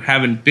tonight who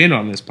haven't been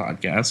on this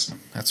podcast.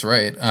 That's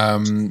right.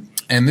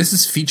 And this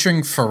is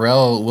featuring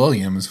Pharrell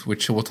Williams,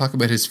 which we'll talk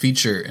about his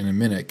feature in a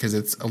minute because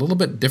it's a little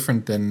bit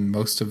different than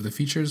most of the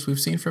features we've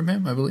seen from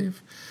him, I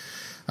believe.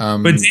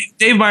 But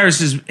Dave Meyers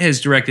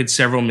has directed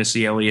several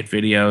Missy Elliott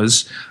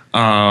videos.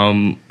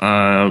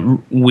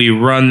 We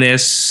Run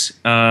This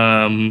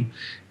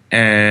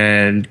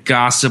and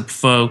Gossip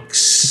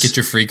Folks. Get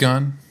Your Freak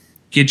On.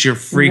 Get Your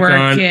Freak Work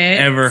On. It.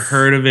 Ever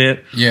heard of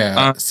it?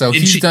 Yeah. So did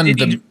he's she- done did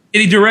the.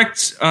 Did he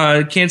direct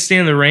Can't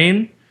Stand the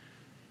Rain?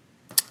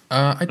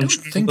 I don't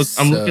think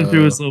so. I'm looking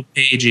through his little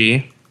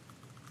pagey.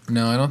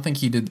 No, I don't think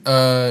he did.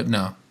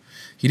 No,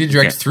 he did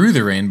direct Okay. "Through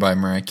the Rain" by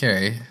Mariah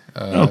Carey,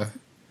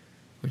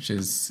 which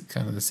is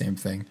kind of the same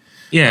thing.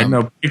 Yeah,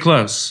 no, pretty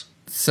close.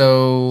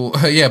 So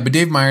yeah, but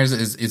Dave Meyers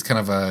is kind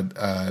of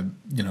a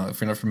if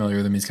you're not familiar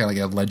with him, he's kind of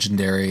like a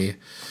legendary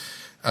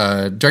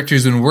director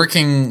who's been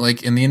working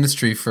like in the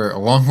industry for a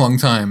long, long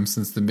time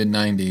since the mid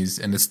 '90s,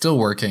 and is still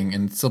working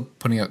and still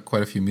putting out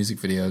quite a few music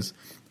videos.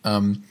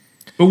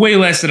 But way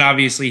less than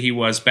obviously he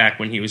was back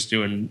when he was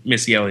doing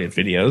Missy Elliott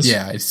videos.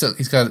 Yeah,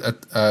 he's got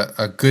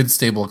a good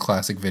stable of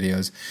classic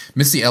videos.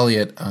 Missy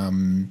Elliott,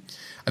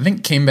 I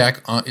think, came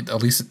back on,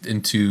 at least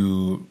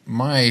into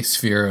my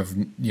sphere of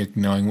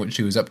knowing what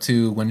she was up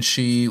to when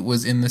she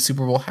was in the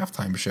Super Bowl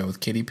halftime show with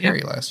Katy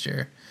Perry last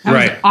year. That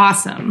Right. was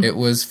awesome. It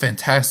was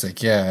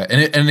fantastic, yeah,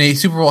 and a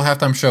Super Bowl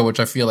halftime show which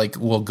I feel like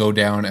will go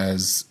down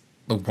as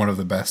one of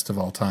the best of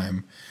all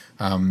time.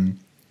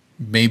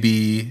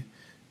 Maybe.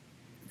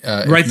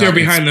 Right there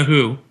behind the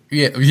Who.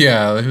 Yeah.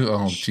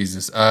 Oh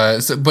Jesus.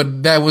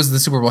 But that was the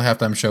Super Bowl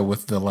halftime show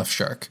with the Left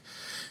Shark,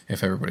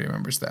 if everybody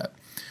remembers that.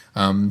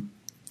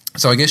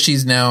 So I guess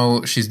she's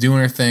doing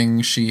her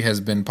thing. She has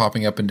been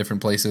popping up in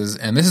different places,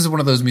 and this is one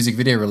of those music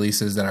video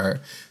releases that are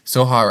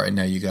so hot right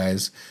now, you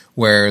guys,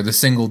 where the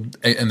single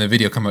and the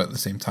video come out at the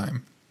same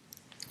time.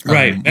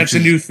 Right. That's a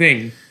which is new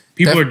thing.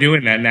 People are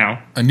doing that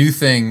now. a new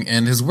thing,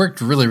 and has worked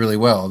really, really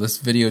well. This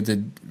video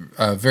did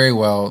very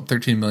well,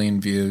 13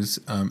 million views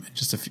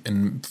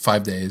in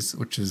 5 days,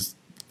 which is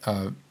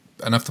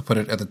enough to put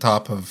it at the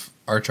top of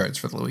our charts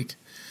for the week.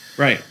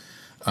 Right.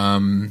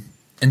 And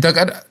Doug,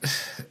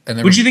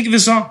 What'd you think of the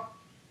song?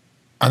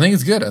 I think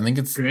it's good. I think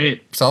it's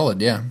Great.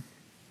 solid. Yeah,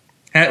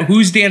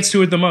 Who's danced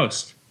to it the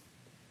most?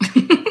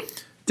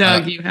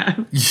 Doug, you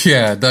have.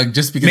 yeah, Doug.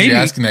 Just because Maybe. you're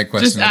asking that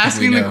question, Just I think we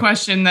asking the know.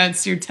 question,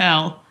 that's your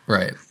tell.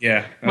 Right.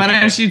 Yeah. Why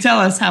don't you tell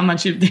us how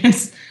much you've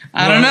danced?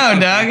 I don't know,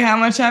 Doug. How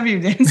much have you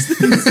danced?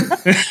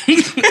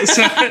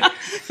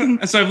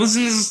 So I've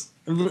listened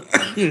to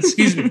this.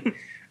 Excuse me.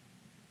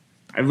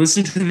 I've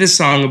listened to this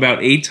song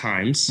about 8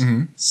 times.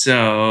 Mm-hmm.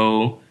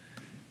 So,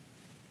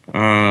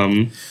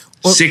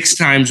 6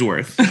 times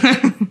worth.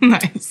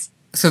 Nice.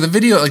 So the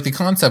video, like the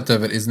concept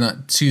of it, is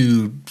not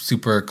too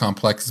super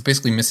complex. It's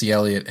basically Missy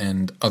Elliott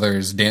and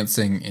others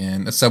dancing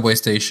in a subway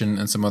station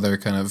and some other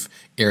kind of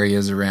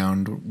areas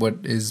around what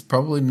is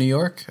probably New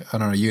York. I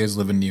don't know. You guys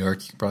live in New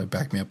York. You can probably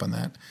back me up on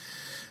that.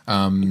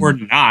 Or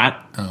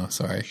not. Oh,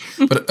 sorry.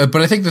 But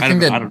I think the I thing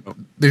don't that know.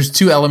 there's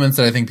 2 elements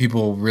that I think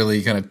people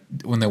really kind of,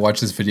 when they watch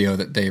this video,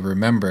 that they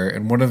remember,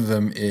 and one of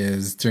them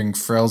is during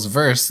Pharrell's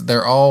verse,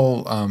 they're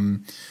all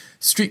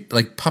street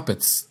like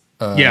puppets,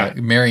 Yeah.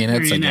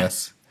 marionettes, I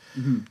Marionettes. guess.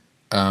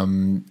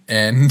 And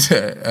there's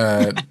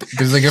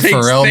like a Thanks,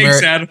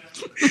 Pharrell. Adam.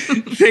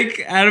 I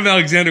think Adam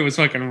Alexander was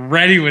fucking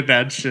ready with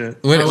that shit.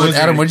 What,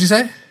 Adam? What'd you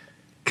say?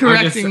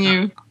 Correcting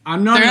you.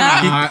 I'm not. They're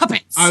not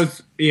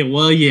puppets. Yeah,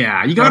 well,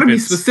 yeah. You got to be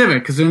Puppets.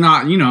 specific because they're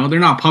not. They're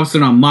not puppets.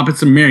 They're not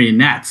Muppets and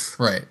marionettes.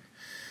 Right.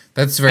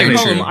 That's very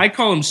true. I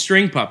call them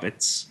string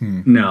puppets.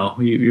 No,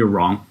 you're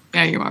wrong.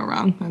 Yeah, you are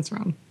wrong. That's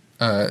wrong.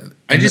 I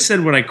just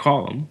said what I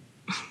call them.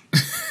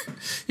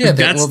 Yeah,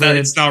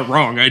 It's not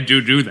wrong. I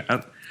do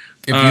that.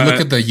 If you look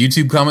at the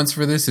YouTube comments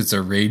for this, it's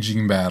a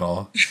raging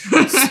battle.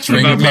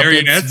 String About puppets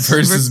marionettes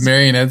versus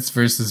marionettes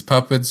versus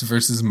puppets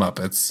versus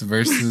Muppets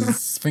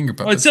versus finger Oh,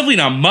 it's puppets. definitely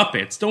not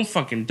Muppets.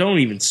 Don't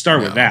even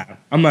start with that.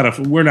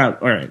 We're not.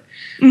 All right.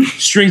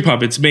 String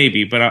puppets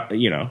maybe, but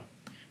Is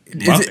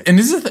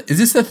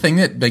this the thing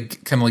that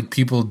like kind of like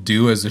people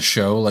do as a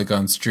show like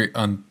on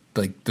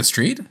like the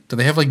street? Do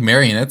they have like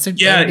marionettes?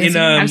 Yeah,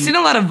 I've seen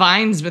a lot of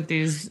vines with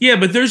these. yeah,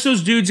 but there's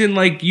those dudes in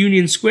like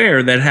Union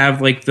Square that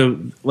have like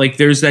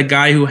there's that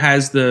guy who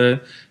has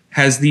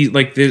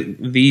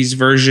these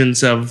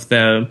versions of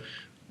the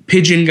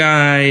pigeon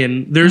guy,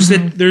 and there is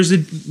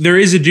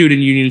a dude in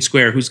Union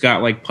Square who's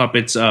got like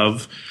puppets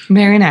of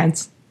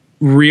Marionettes.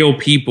 real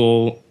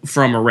people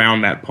from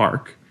around that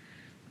park.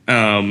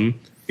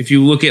 If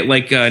you look at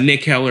like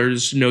Nick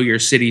Heller's Know Your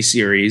City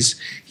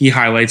series, he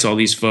highlights all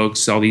these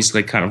folks, all these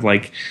like kind of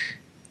like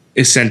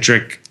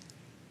eccentric,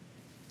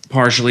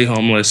 partially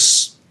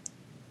homeless,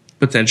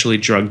 potentially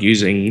drug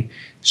using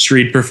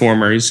street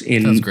performers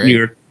in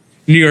New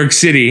York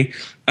City.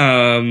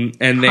 And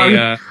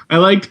they I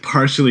liked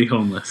partially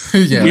homeless.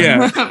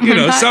 yeah.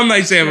 Some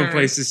nights they have a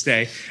place to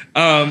stay.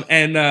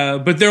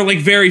 But they're like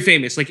very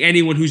famous. Like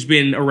anyone who's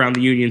been around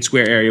the Union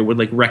Square area would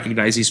like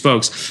recognize these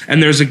folks.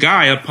 And there's a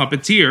guy, a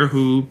puppeteer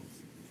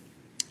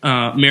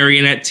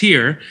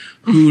marionetteer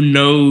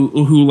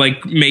who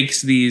like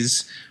makes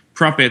these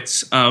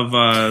puppets of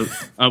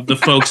the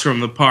folks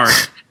from the park.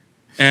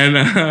 And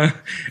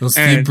It'll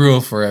Steve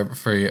Brule for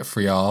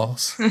y'all.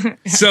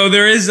 so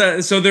there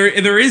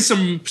is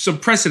some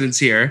precedence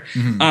here,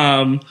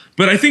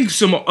 but I think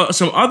some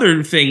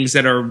other things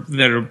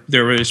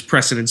there is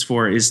precedence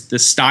for is the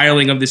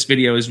styling of this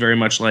video is very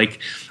much like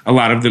a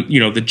lot of the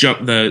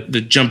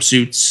the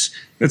jumpsuits.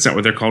 That's not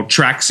what they're called,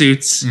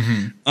 tracksuits,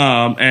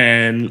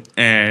 and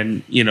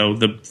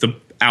the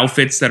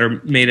outfits that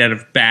are made out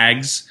of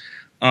bags.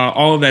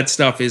 All of that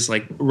stuff is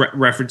like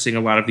referencing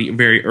a lot of the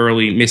very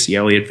early Missy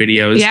Elliott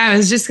videos. Yeah, I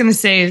was just going to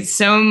say,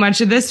 so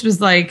much of this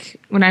was like,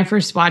 when I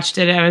first watched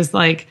it, I was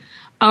like,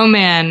 oh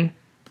man,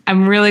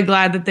 I'm really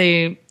glad that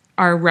they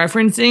are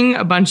referencing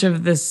a bunch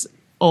of this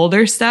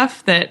older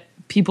stuff that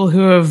people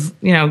who have,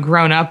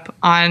 grown up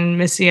on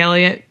Missy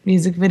Elliott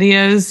music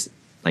videos,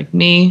 like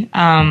me,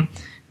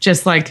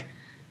 just like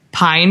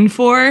pine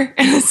for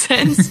in a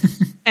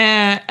sense.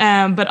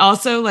 But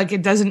also like,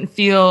 it doesn't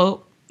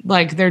feel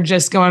like they're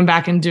just going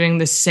back and doing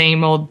the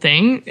same old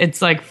thing.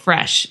 It's like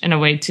fresh in a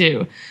way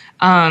too.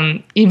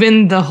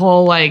 Even the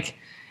whole like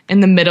in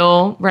the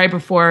middle, right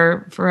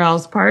before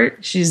Pharrell's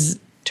part, she's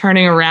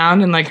turning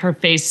around and like her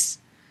face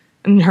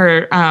and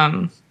her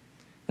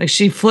like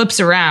she flips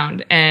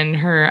around and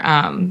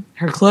her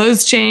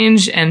clothes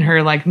change and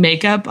her like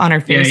makeup on her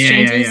face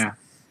changes. Yeah.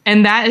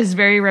 And that is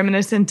very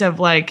reminiscent of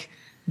like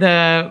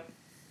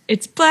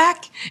it's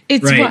black,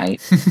 it's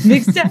white,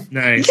 mixed up.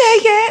 Nice.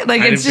 Yeah.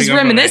 Like it's just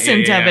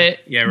reminiscent of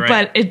it. Yeah, right.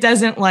 But it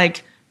doesn't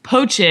like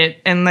poach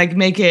it and like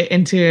make it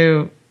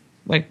into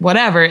like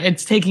whatever.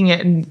 It's taking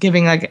it and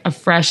giving like a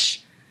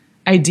fresh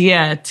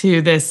idea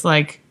to this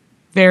like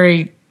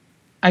very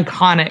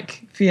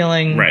iconic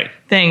feeling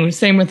thing.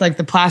 Same with like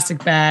the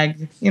plastic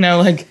bag,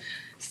 like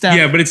stuff.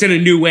 Yeah, but it's in a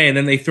new way, and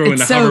then they throw in a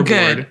so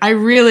hoverboard. Good. I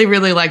really,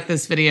 really like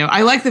this video.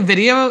 I like the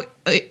video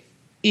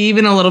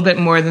even a little bit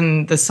more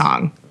than the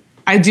song.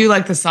 I do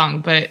like the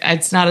song, but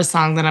it's not a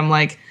song that I'm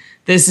like,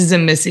 this is a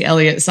Missy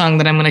Elliott song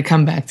that I'm going to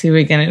come back to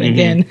again and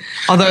again.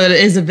 Although it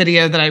is a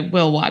video that I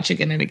will watch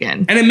again and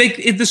again. And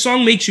the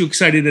song makes you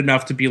excited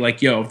enough to be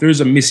like, yo, if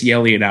there's a Missy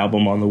Elliott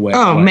album on the way.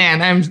 Oh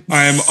man, I'm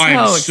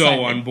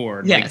so on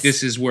board. Yes. Like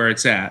this is where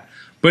it's at.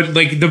 But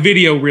like the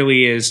video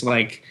really is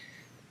like,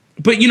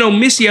 but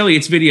Missy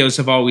Elliott's videos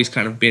have always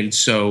kind of been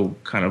so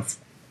kind of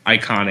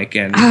iconic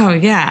and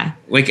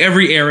like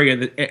every era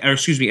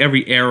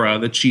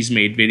that she's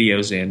made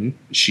videos in,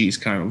 she's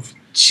kind of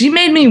she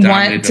made me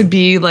want to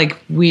be like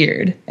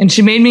weird, and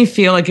she made me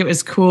feel like it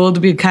was cool to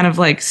be kind of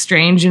like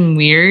strange and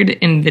weird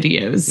in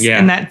videos.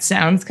 And that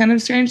sounds kind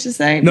of strange to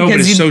say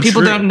because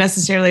people don't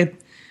necessarily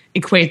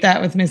equate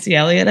that with Missy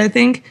Elliott, I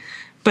think,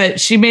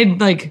 but she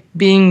made like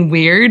being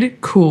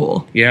weird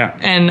cool.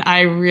 And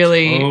I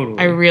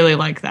really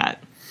like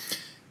that.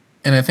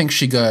 And I think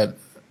she got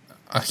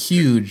a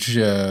huge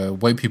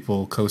white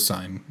people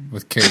cosign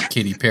with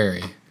Katy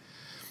Perry.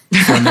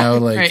 So now,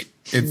 like,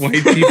 it's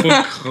white people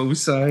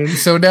cosign.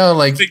 So now,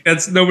 like, I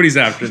think nobody's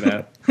after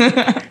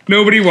that.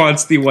 Nobody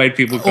wants the white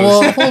people cosign.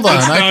 Well, hold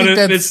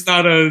on. It's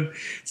not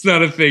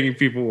a thing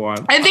people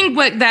want. I think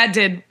what that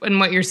did, and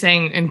what you're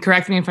saying, and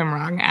correct me if I'm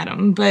wrong,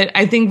 Adam, but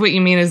I think what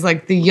you mean is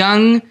like the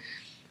young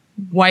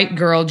white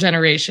girl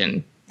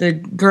generation. The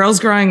girls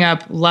growing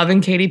up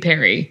loving Katy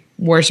Perry,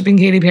 worshiping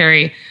Katy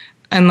Perry,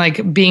 and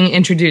like being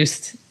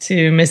introduced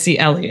to Missy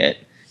Elliott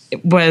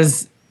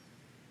was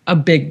a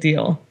big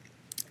deal.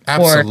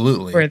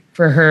 Absolutely.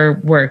 For her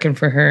work and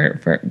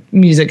for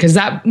music, because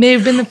that may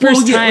have been the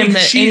first time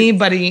that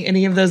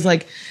any of those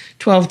like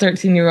 12,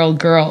 13-year-old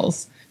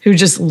girls who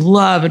just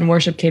love and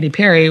worship Katy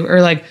Perry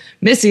are like,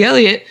 Missy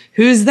Elliott,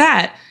 who's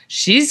that?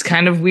 She's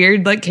kind of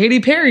weird, like Katy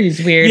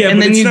Perry's weird. Yeah, and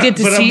then you get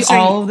to but see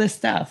all of this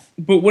stuff.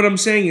 But what I'm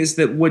saying is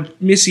that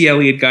what Missy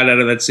Elliott got out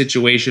of that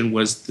situation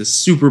was the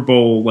Super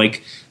Bowl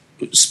like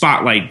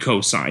spotlight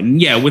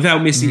cosign. Yeah,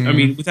 without Missy, I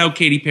mean, without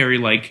Katy Perry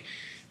like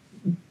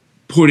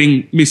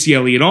putting Missy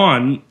Elliott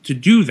on to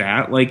do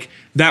that, like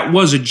that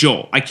was a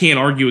jolt. I can't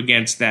argue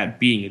against that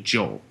being a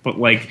jolt. But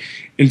like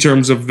in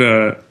terms of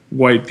the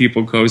white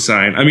people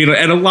cosign, I mean,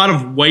 and a lot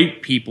of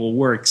white people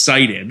were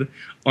excited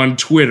on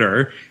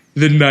Twitter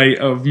the night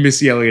of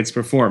Missy Elliott's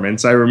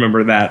performance. I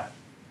remember that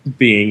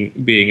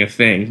being a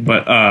thing.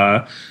 But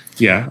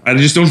yeah, I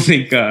just don't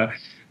think I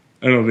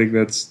don't think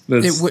that's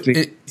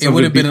it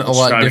would have been a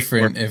lot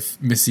different if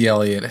Missy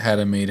Elliott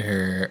had made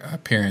her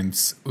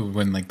appearance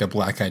when like the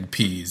Black Eyed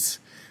Peas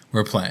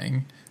were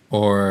playing,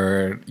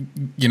 or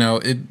you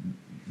know,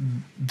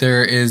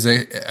 there is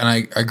and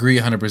I agree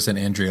 100%,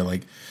 Andrea,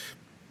 like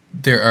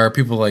there are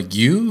people like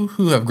you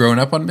who have grown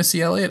up on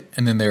Missy Elliott,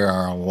 and then there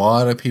are a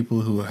lot of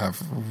people who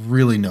have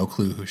really no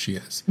clue who she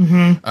is.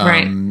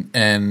 Right.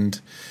 And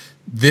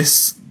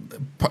this,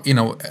 you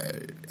know,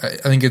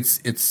 I think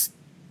it's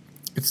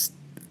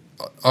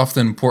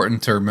often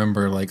important to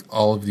remember, like,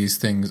 all of these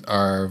things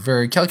are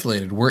very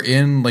calculated. We're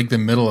in like the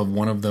middle of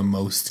one of the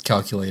most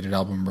calculated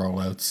album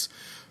rollouts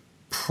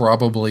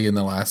probably in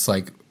the last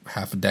like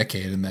half a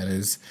decade, and that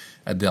is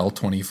Adele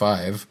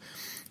 25.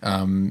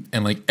 And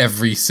like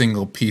every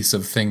single piece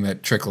of thing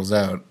that trickles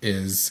out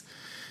is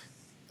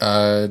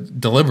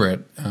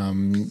deliberate.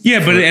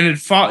 Yeah, but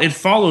it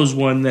follows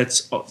one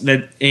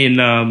that in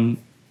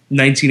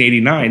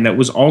 1989 that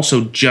was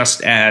also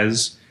just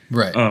as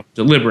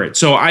deliberate.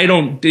 So I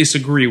don't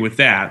disagree with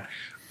that.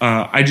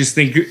 I just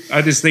think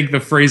the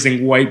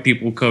phrasing "white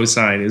people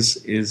cosign"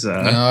 is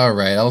all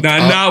right.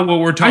 Not what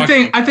we're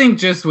talking. I think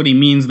just what he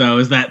means though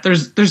is that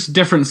there's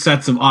different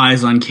sets of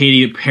eyes on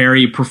Katy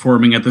Perry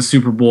performing at the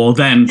Super Bowl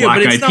than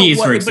Black Eyed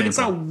Peas, for example. But it's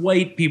not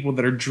white people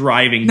that are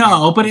driving.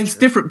 No, but it's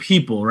different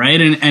people,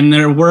 right? And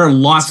there were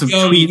lots of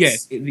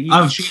tweets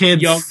of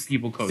kids young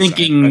people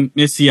thinking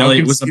Missy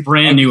Elliott was a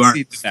brand new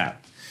artist.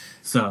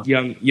 So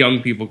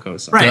young people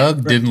cosign. Right,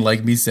 Doug didn't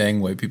like me saying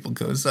white people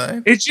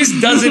cosign. It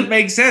just doesn't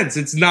make sense.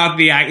 It's not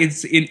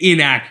it's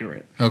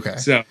inaccurate. Okay.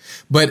 So,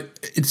 but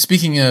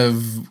speaking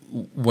of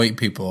white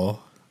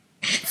people,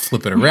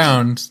 flip it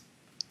around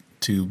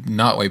to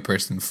not white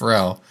person,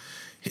 Pharrell.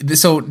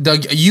 So,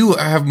 Doug, you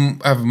have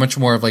much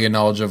more of like a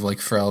knowledge of like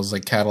Pharrell's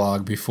like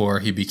catalog before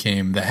he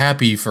became the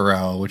Happy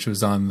Pharrell, which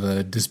was on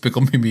the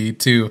Despicable Me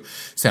 2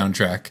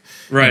 soundtrack,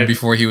 right? And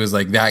before he was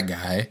like that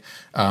guy,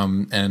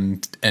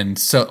 and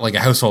so like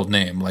a household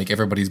name, like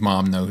everybody's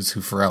mom knows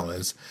who Pharrell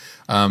is,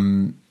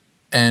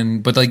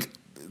 but like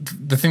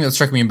the thing that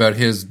struck me about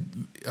his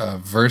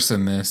verse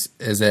in this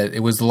is that it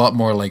was a lot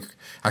more like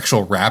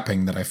actual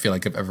rapping that I feel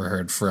like I've ever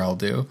heard Pharrell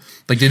do.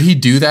 Like, did he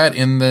do that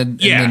in the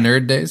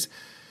Nerd days?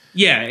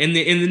 Yeah, in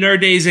the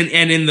Nerd days and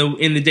in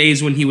the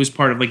days when he was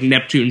part of like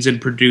Neptunes and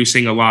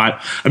producing a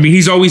lot. I mean,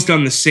 he's always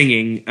done the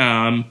singing,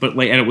 but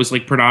like, and it was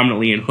like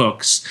predominantly in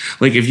hooks.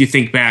 Like if you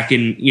think back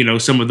in, you know,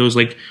 some of those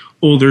like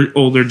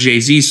older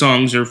Jay-Z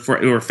songs or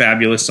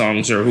Fabulous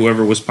songs or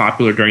whoever was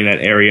popular during that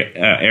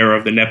era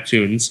of the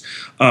Neptunes,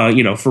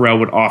 you know, Pharrell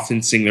would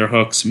often sing their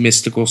hooks,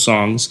 mystical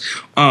songs.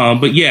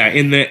 But yeah,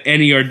 in the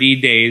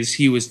NERD days,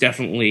 he was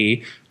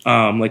definitely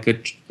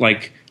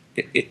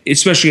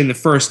especially in the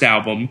first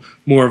album,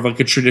 more of like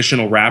a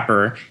traditional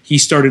rapper. He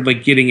started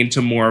like getting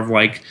into more of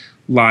like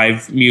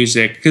live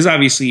music because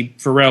obviously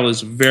Pharrell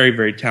is a very,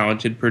 very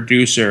talented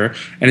producer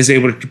and is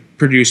able to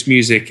produce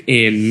music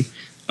in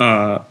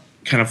kind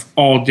of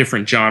all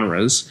different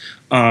genres.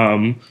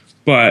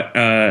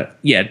 But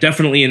yeah,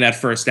 definitely in that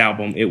first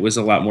album, it was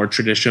a lot more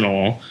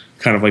traditional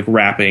kind of like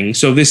rapping.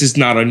 So this is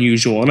not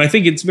unusual. And I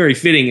think it's very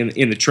fitting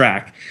in the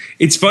track.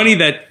 It's funny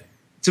that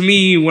to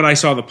me, when I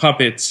saw the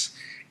puppets,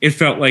 it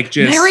felt like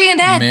just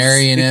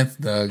marionettes.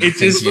 Doug. It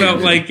just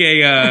felt like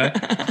a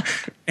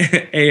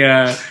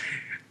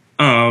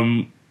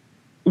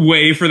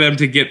way for them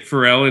to get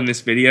Pharrell in this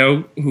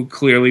video, who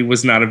clearly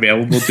was not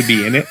available to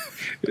be in it.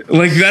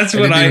 Like that's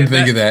what I didn't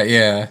think of that.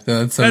 Yeah,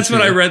 that's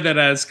what I read that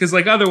as, because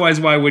like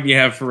otherwise, why wouldn't you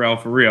have Pharrell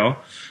for real?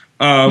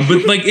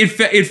 But like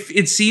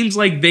it seems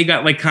like they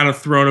got like kind of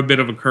thrown a bit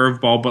of a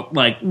curveball, but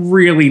like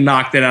really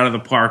knocked it out of the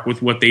park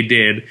with what they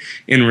did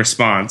in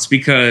response.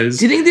 Because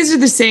do you think these are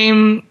the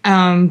same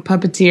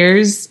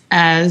puppeteers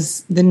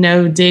as the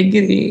No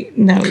Diggity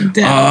No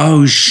Doubt?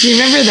 Oh, do you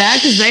remember that?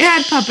 Because they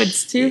had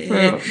puppets too.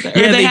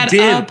 They had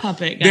a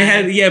puppet guy. They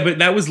had but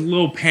that was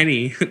Lil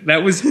Penny.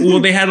 That was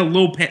they had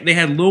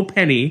Lil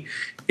Penny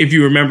if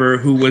you remember,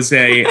 who was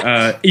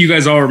you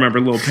guys all remember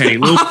Lil Penny.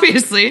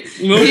 Obviously,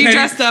 Lil he Penny-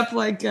 dressed up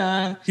like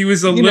he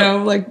was you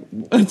know, like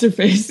what's her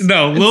face?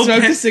 No, and Lil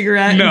smoked Pen- a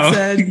cigarette no, and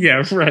said,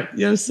 yeah, right.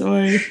 "Yo,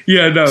 soy."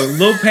 Yeah, no.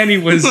 Lil Penny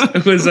was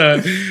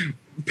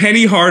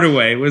Penny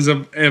Hardaway was a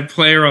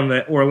player on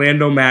the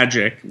Orlando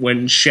Magic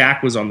when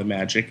Shaq was on the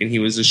Magic, and he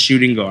was a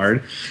shooting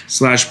guard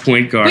 /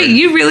 point guard. Wait,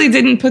 you really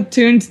didn't put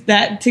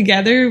that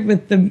together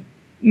with the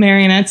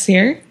marionettes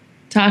here?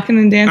 Talking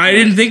and dancing. I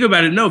didn't think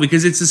about it, no,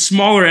 because it's a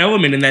smaller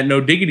element in that No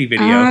Diggity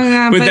video.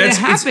 But it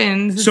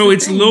happens. So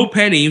it's Lil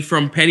Penny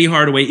from Penny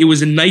Hardaway. It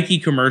was a Nike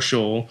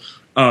commercial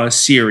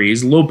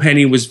series. Lil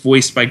Penny was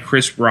voiced by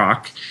Chris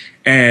Rock,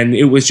 and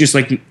it was just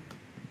like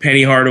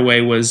Penny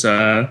Hardaway was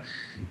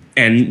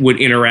and would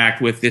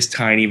interact with this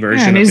tiny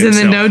version. And of he's in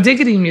himself. the No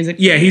Diggity music.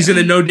 Yeah, he's in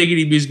video. the No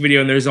Diggity music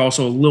video, and there's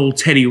also Lil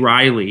Teddy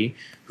Riley,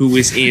 who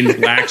is in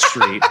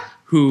Blackstreet,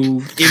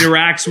 who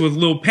interacts with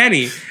Lil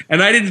Penny.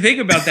 And I didn't think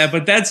about that,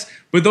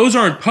 but those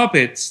aren't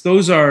puppets.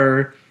 Those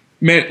are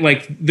meant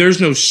like there's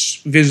no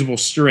visible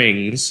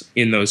strings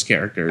in those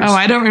characters. Oh,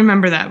 I don't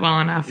remember that well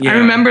enough. Yeah. I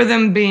remember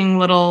them being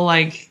little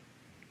like.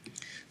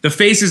 The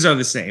faces are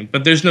the same,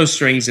 but there's no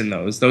strings in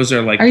those. Those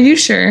are like Are you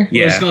sure?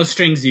 yeah. There's no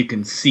strings you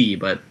can see,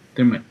 but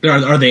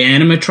are they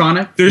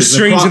animatronic? There's Is the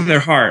strings prop- in their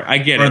heart. I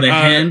get Or it. the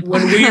hand?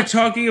 When we were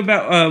talking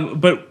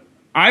about, but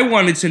I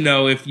wanted to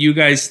know if you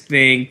guys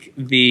think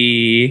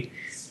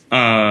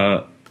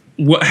how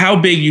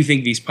big you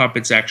think these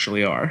puppets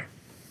actually are.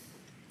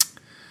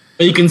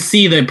 But you can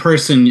see the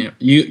person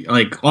you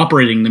like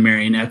operating the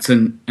marionettes,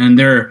 and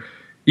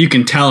you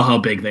can tell how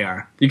big they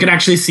are. You can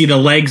actually see the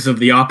legs of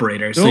the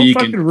operator, so Don't you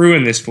fucking can.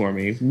 ruin this for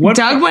me. What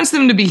Doug wants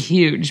them to be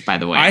huge, by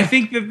the way. I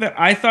think that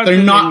I thought They're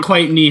that not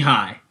quite knee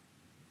high.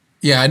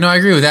 Yeah, no, I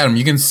agree with Adam.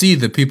 You can see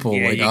the people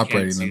Yeah, like you can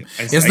operating see them.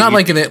 it. It's not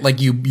like that.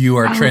 Like you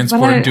are but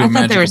transported to I a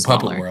thought they were magical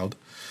puppet smaller. world.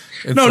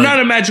 It's No, like- not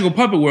a magical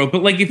puppet world,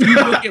 but like if you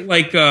look at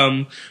like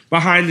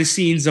behind the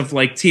scenes of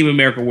like Team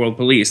America World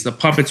Police, the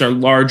puppets are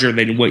larger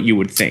than what you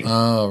would think.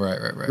 Oh,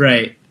 right.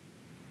 Right.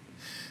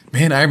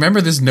 Man, I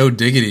remember this No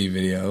Diggity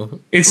video.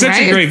 It's such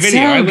Right? a great It's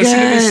video. so I listen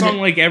to this good. song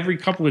like every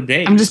couple of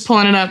days. I'm just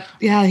pulling it up.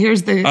 Yeah,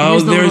 here's the. Oh,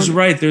 here's the there's little-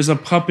 right. There's a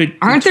puppet.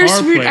 Aren't there?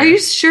 guitar player. Are you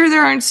sure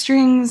there aren't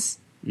strings?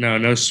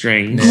 No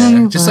strings.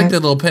 Yeah, just like but- the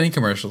little penny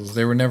commercials.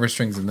 There were never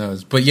strings in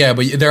those. But yeah,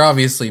 but they're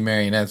obviously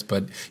marionettes.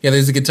 But yeah,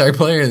 there's a guitar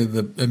player and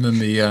then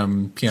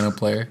the piano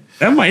player.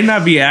 That might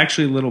not be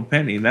actually Little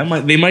Penny.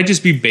 They might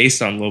just be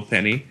based on Little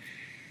Penny.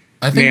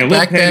 I think Man, Lil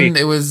back Penny- then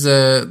it was.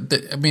 I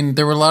mean,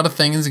 there were a lot of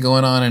things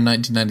going on in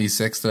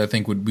 1996 that I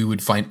think we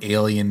would find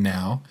alien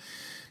now.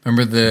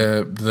 Remember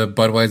the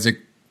Budweiser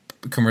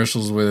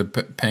commercials where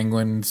the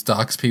penguin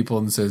stalks people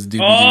and says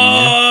 "doobie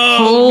Oh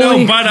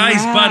Holy no, Bud Ice,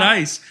 crap. Bud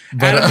Ice.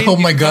 But Adam made oh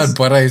the my God, custom-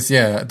 Bud Ice!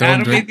 Yeah, don't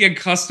Adam drink. made the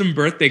custom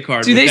birthday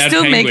card. Do with they that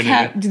still make? penguin in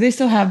it. Do they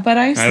still have Bud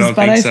Ice? I don't Is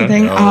Bud think Ice so. a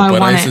thing? No, Oh, I Bud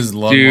want Ice it. is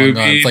long Dude,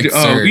 gone. It's like we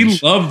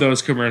Surge. love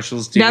those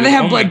commercials, dude. Now they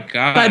have oh my Bud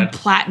God.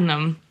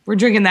 Platinum. We're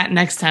drinking that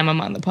next time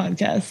I'm on the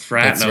podcast.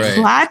 That's Platinum. right.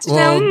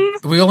 Platinum?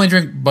 Well, we only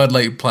drink Bud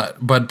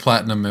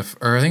Platinum I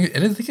think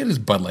it is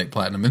Bud Light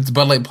Platinum. It's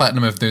Bud Light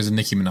Platinum if there's a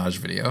Nicki Minaj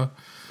video.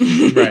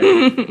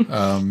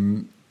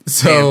 Right.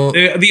 So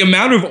The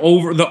amount of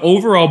the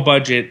overall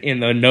budget in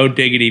the No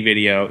Diggity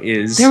video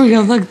is There we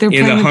go. Look, they're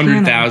in playing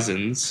the piano.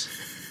 100,000s.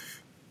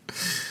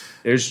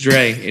 There's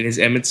Dre in his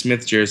Emmett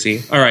Smith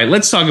jersey. All right,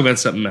 let's talk about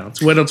something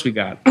else. What else we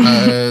got?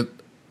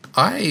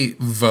 I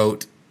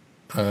vote.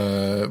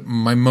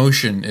 My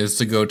motion is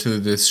to go to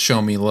this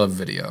 "Show Me Love"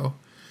 video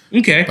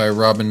Okay. by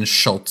Robin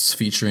Schultz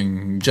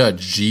featuring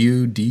Judge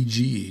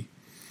G-U-D-G.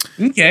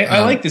 Okay,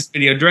 I like this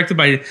video, directed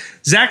by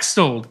Zach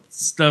Stoll.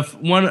 Stuff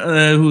one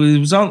who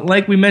was on,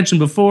 like we mentioned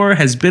before,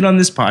 has been on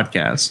this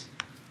podcast.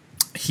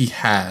 He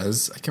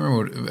has. I can't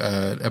remember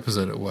what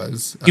episode it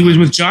was. He was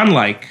with John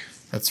Like.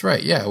 That's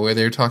right. Yeah, where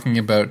they're talking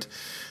about,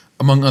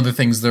 among other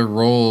things, their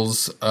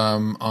roles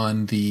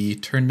on the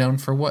 "Turn Down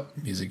for What"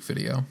 music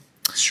video,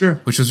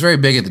 Sure, which was very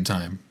big at the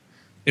time.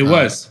 it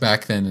was.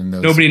 Back then in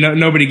those.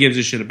 Nobody gives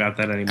a shit about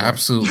that anymore.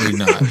 Absolutely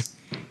not.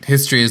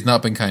 History has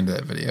not been kind to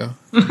that video.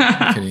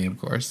 I'm kidding, of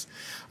course.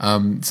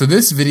 So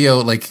this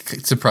video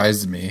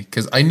surprised me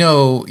because I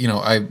know,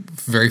 I'm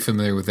very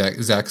familiar with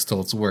Zach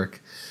Stoltz's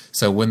work.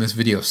 So when this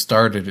video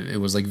started, it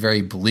was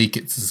very bleak.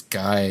 It's this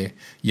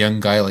young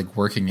guy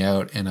working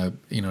out and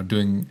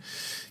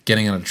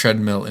getting on a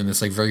treadmill in this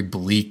very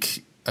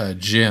bleak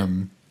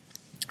gym.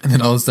 And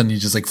then all of a sudden he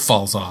just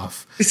falls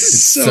off. He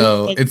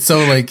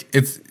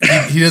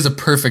does a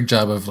perfect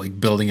job of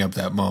building up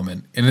that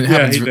moment, and it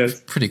happens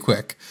pretty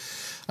quick.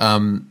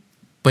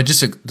 But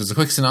just there's a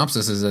quick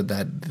synopsis is that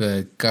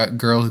the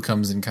girl who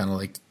comes in kind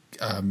of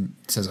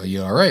says, "Are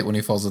you all right?" When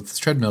he falls off this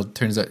treadmill, it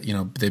turns out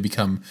they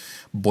become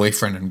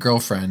boyfriend and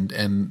girlfriend,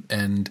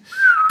 and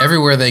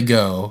everywhere they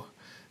go,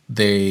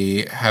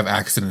 they have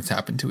accidents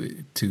happen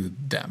to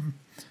them.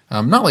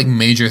 Not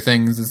major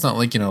things. It's not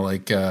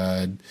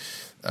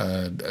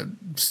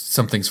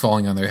something's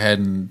falling on their head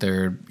and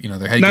their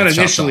head Not gets chopped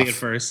initially off. at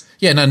first.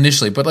 Yeah, not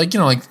initially, but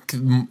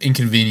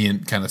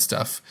inconvenient kind of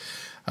stuff.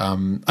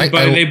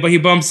 But he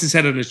bumps his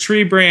head on a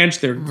tree branch.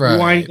 Their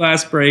wine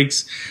glass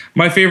breaks.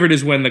 My favorite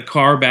is when the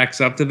car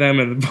backs up to them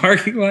in the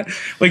parking lot.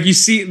 Like you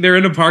see, they're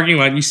in a parking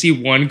lot. And you see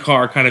one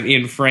car kind of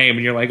in frame,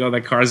 and you're like, "Oh,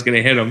 that car's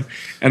gonna hit him."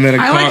 And then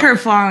I like her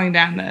falling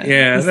down the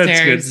that's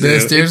stairs. good. Too. The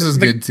stairs is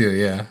good too.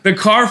 Yeah, the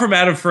car from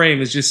out of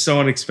frame is just so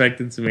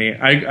unexpected to me.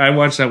 I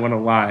watched that one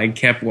a lot and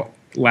kept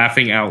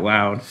laughing out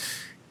loud.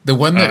 The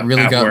one that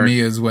really got work. me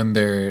is when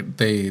they're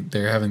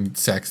having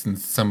sex and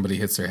somebody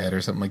hits their head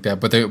or something like that.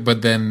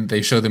 But then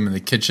they show them in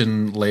the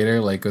kitchen later,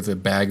 like with a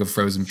bag of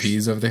frozen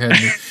peas over their head.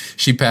 And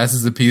she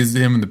passes the peas to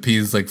him, and the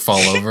peas like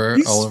fall over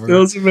all over.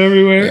 Spills them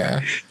everywhere.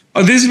 Yeah.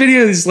 Oh, this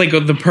video is like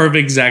the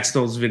perfect Zach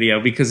Stoltz video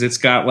because it's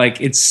got like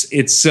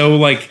it's so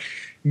like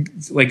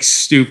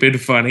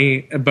stupid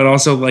funny, but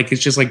also like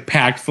it's just like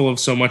packed full of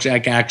so much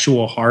like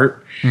actual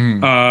heart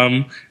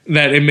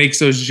that it makes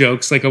those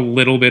jokes like a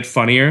little bit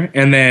funnier,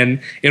 and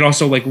then it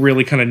also like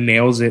really kind of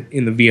nails it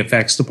in the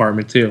VFX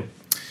department too.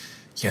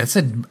 Yeah, it's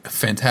a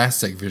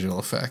fantastic visual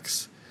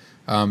effects,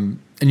 and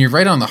you're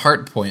right on the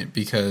heart point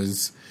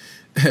because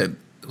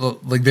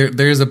like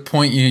there's a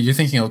point you're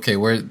thinking, okay,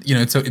 where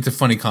it's a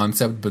funny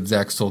concept, but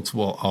Zach Stoltz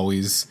will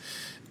always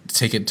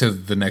take it to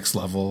the next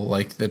level,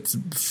 like that's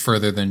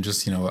further than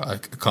just a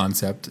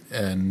concept.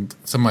 And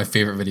some of my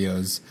favorite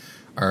videos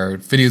are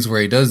videos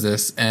where he does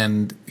this,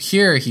 and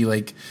here he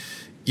like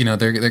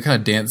they're kind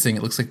of dancing.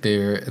 It looks like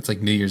it's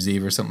like New Year's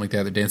Eve or something like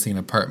that. They're dancing in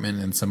an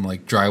apartment, and some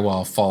like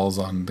drywall falls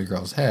on the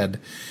girl's head,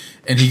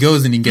 and he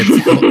goes and he gets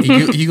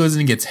he goes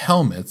and he gets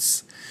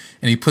helmets,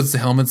 and he puts the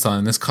helmets on,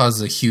 and this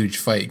causes a huge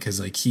fight because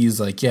like he's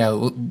like, yeah,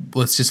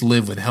 let's just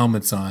live with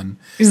helmets on.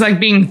 He's like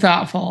being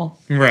thoughtful,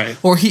 right?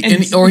 Or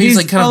he's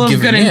like kind of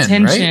giving good in,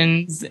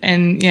 intentions, right?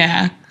 And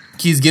yeah,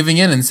 he's giving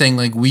in and saying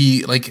like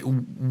we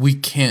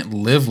can't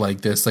live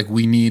like this. Like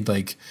we need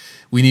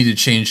to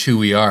change who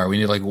we are. We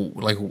need to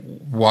like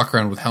walk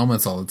around with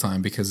helmets all the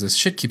time because this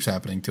shit keeps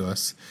happening to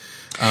us.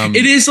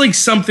 It is like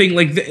something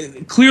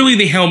like clearly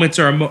the helmets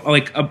are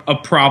a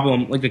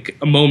problem, like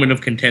a moment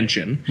of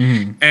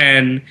contention,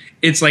 and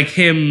it's like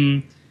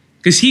him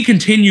because he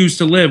continues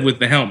to live with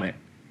the helmet.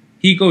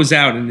 He goes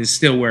out and is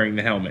still wearing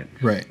the helmet.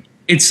 Right.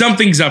 It's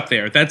something's up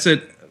there.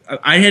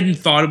 I hadn't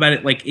thought about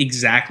it like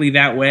exactly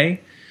that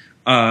way.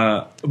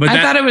 But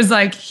I thought it was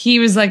like he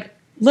was like,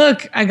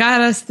 look, I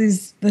got us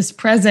this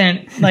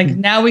present. Like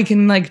now we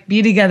can like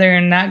be together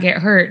and not get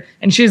hurt.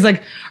 And she was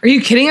like, are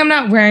you kidding? I'm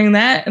not wearing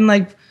that. And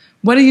like,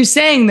 what are you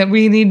saying? That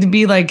we need to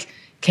be like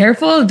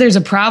careful if there's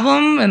a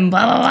problem and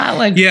blah, blah, blah.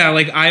 Like, yeah,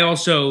 like I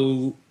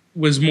also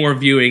was more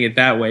viewing it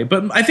that way.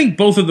 But I think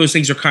both of those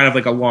things are kind of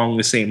like along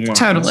the same lines.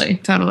 Totally.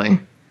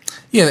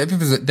 Yeah, I think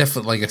there's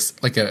definitely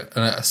like a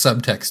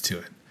subtext to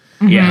it.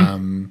 Yeah.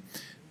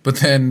 But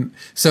then,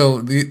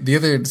 so the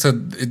other, so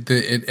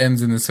it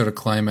ends in this sort of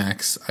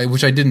climax,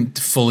 which I didn't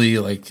fully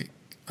like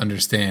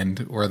understand,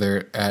 where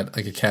they're at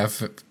like a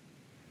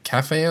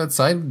cafe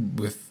outside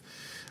with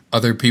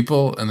other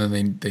people, and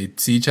then they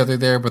see each other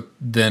there, but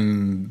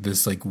then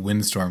this like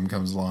windstorm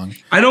comes along.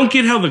 I don't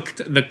get how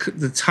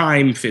the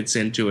time fits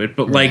into it,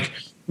 but like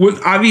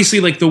obviously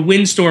like the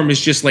windstorm is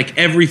just like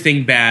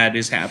everything bad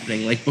is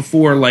happening. Like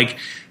before, like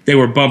they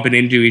were bumping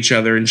into each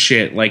other and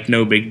shit, like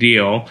no big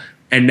deal,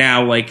 and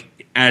now like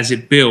as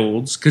it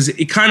builds, because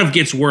it kind of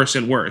gets worse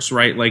and worse,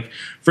 right? Like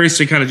first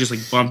they kind of just like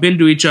bump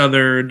into each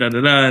other,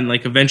 and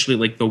like eventually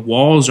like the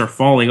walls are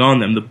falling on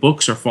them, the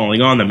books are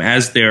falling on them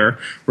as their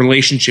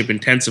relationship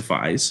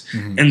intensifies,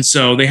 and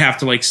so they have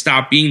to like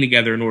stop being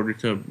together in order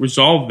to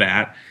resolve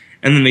that.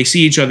 And then they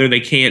see each other, they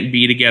can't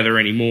be together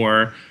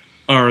anymore,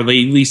 or at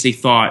least they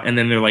thought, and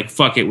then they're like,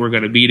 fuck it, we're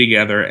gonna be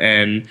together.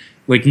 And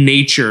like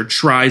nature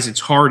tries its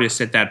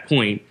hardest at that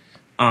point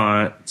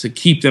to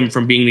keep them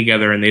from being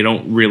together, and they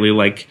don't really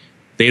like.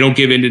 They don't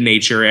give in to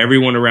nature.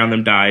 Everyone around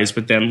them dies,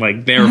 but then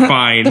like they're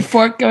fine. The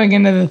fork going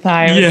into the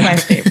thigh was my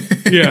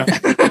favorite. Yeah.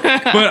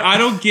 But I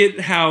don't get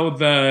how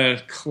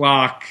the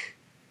clock.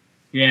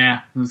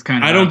 Yeah, it was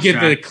kind of. I don't get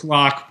the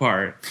clock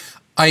part.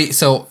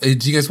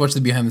 Did you guys watch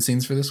the behind the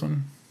scenes for this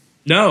one?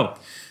 No.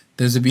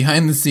 There's a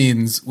behind the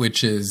scenes,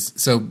 which is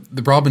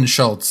the Robin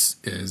Schultz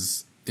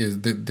is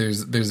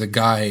there's a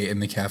guy in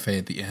the cafe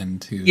at the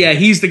end who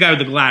he's the guy with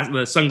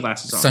the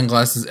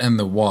sunglasses on. And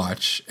the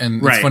watch.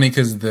 And it's funny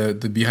because the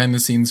behind the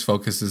scenes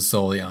focuses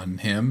solely on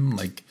him,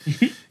 like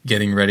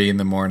getting ready in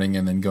the morning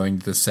and then going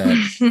to the set,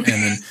 and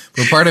then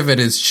but part of it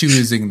is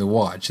choosing the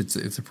watch. It's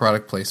a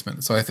product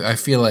placement. So I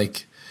feel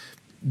like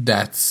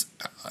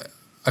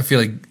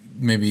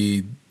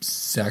maybe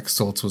Zach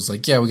Stoltz was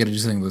like, yeah, we got to do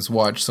something with this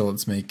watch, so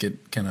let's make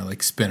it kind of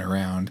like spin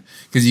around,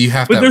 because you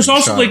have to. But there's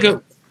also like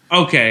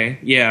okay.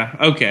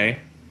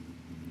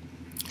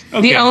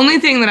 The only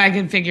thing that I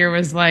could figure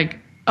was like,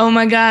 oh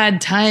my god,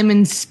 time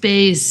and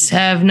space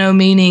have no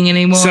meaning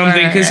anymore.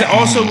 Something, because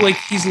also like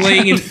he's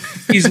lying.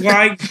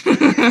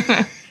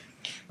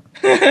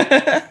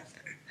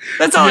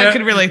 That's all I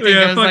could really think.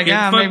 I was like,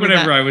 fuck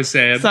whatever I was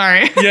saying.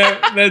 Sorry.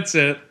 Yeah, that's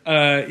it.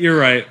 You're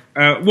right.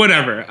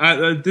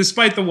 Whatever.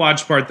 Despite the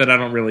watch part that I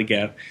don't really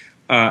get,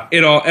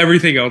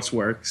 everything else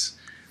works.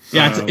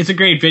 Yeah, it's a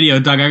great video,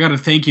 Doug. I got to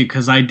thank you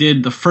because I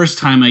did the first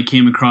time I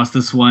came across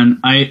this one.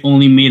 I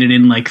only made it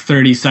in like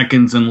 30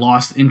 seconds and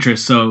lost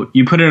interest. So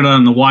you put it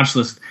on the watch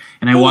list,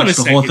 and I watched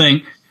the whole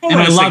thing, and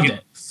I loved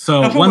it.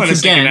 So once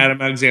again,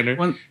 Adam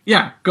Alexander.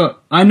 Go.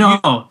 I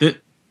know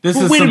that this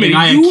is something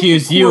I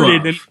accuse you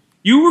of.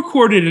 You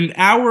recorded an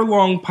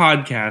hour-long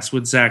podcast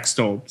with Zach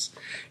Stoltz.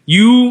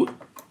 You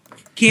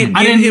can't.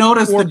 I didn't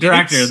notice the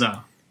director though.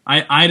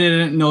 I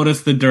didn't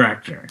notice the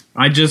director.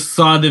 I just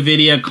saw the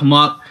video come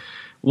up.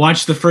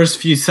 Watched the first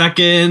few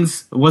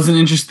seconds, wasn't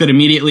interested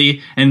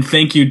immediately, and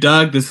thank you,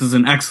 Doug. This is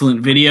an excellent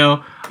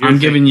video. I'm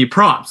giving you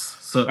props.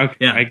 So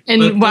okay,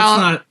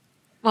 yeah.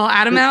 While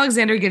Adam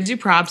Alexander gives you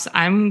props,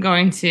 I'm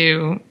going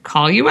to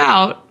call you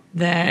out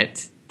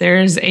that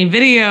there's a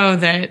video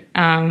that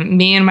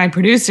me and my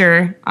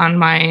producer on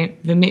my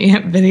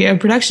video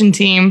production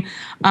team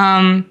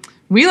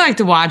we like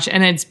to watch,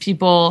 and it's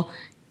people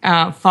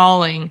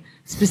falling,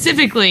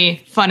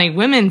 specifically funny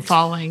women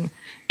falling.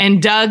 And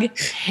Doug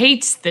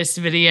hates this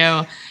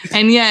video.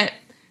 And yet,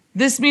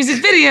 this music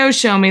video,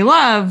 Show Me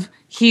Love,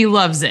 he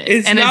loves it.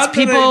 It's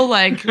people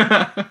like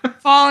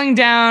falling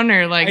down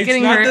or like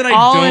getting hurt,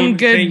 all in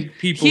good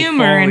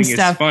humor and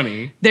stuff.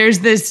 Funny. There's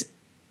this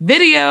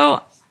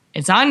video.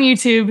 It's on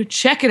YouTube.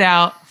 Check it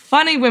out.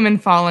 Funny women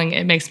falling.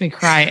 It makes me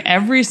cry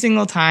every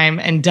single time.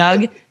 And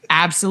Doug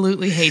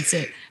absolutely hates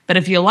it. But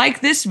if you like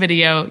this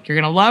video, you're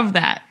going to love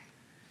that.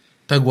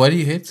 Doug, why do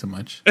you hate so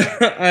much?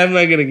 I'm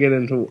not gonna get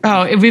into.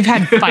 Oh, we've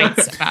had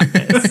fights about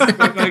this. I'm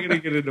not gonna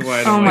get into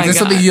why. Oh my Is this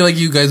God. something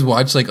you guys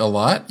watch like a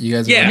lot? You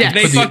guys,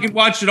 they fucking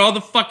watch it all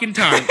the fucking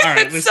time. All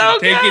right, listen, so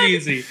take good. it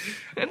easy.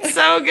 It's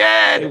so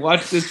good.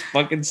 Watch this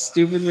fucking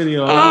stupid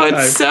video all the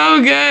time. It's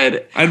so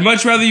good. I'd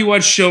much rather you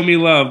watch "Show Me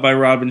Love" by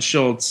Robin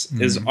Schultz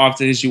as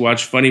often as you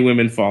watch "Funny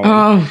Women Falling."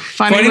 Oh,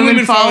 funny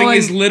women falling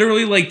is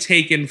literally like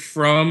taken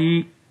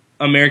from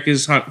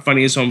America's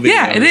Funniest Home Videos.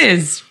 Yeah, it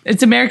is.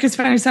 It's America's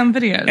Funniest Home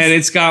Videos. And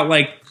it's got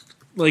like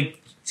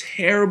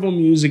terrible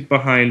music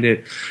behind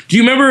it. Do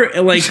you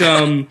remember like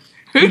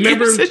Who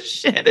gives a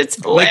shit? It's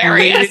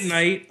hilarious. Like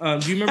late at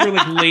night, do you remember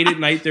like late at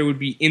night there would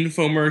be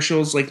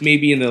infomercials, like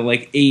maybe in the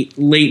like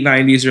late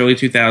 90s, early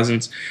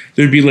 2000s,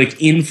 there'd be like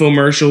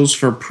infomercials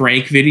for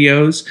prank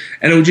videos,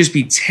 and it would just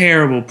be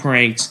terrible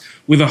pranks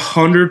with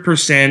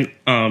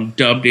 100%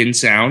 dubbed in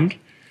sound.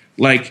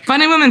 Like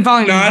Funny Women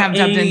Falling have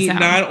dubbed in sound.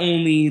 Not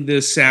only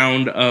the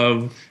sound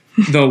of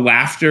the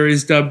laughter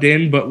is dubbed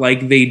in, but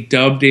like they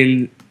dubbed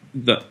in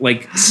the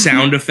like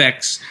sound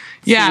effects.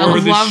 Yeah, I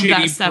love that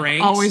shitty stuff.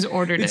 Pranks. Always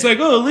ordered It's it. like,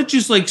 oh, let's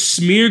just like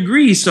smear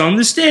grease on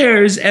the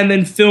stairs and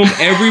then film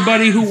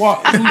everybody who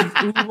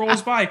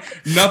rolls by.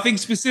 Nothing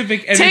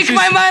specific. And Take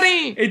my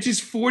money. It's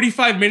just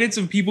 45 minutes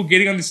of people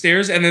getting on the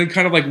stairs and then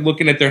kind of like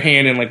looking at their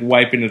hand and like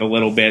wiping it a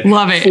little bit.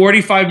 Love it.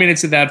 45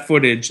 minutes of that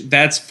footage.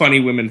 That's Funny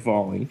Women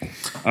Falling.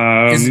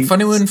 Is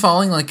Funny Women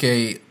Falling like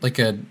a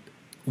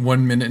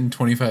 1 minute and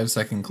 25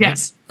 second clip?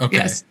 Yes. Okay.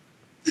 Yes.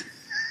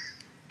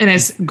 And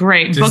it's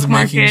great. Just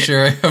Bookmark making it.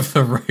 sure I have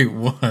the right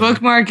one.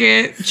 Bookmark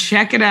it.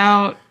 Check it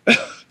out.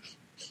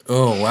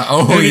 Oh wow!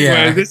 Oh Anyway,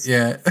 yeah, this-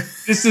 yeah.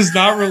 This does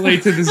not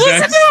relate to the Listen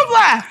Zach. to him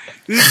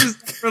laugh. This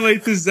does not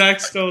relate to Zach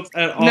Stoltz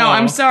at all. No,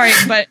 I'm sorry,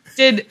 but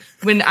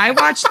when I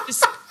watched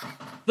this,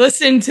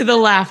 listen to the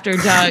laughter,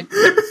 Doug.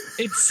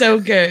 It's so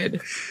good.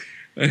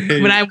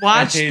 When I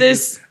watched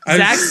this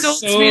Zach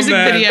Stoltz music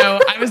video,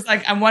 I was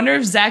like, I wonder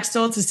if Zach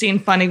Stoltz has seen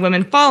Funny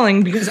Women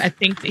Falling because I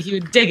think that he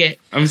would dig it.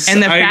 And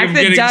the fact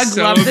that Doug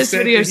loved this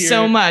video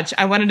so much,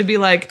 I wanted to be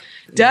like,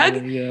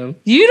 Doug,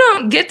 you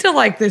don't get to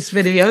like this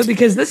video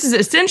because this is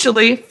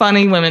essentially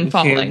Funny Women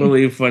Falling. I can't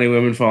believe Funny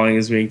Women Falling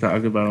is being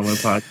talked about on my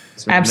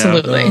podcast. Right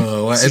Absolutely. Now.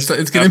 Oh, wow.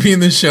 It's going to be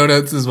in the show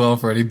notes as well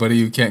for anybody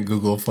who can't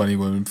Google Funny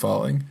Women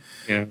Falling.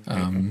 Yeah.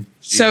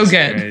 So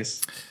good.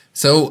 Christ.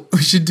 So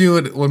we should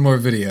do one more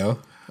video.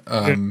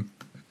 Funny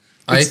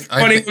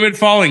Women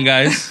Falling,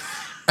 guys.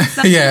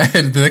 Yeah,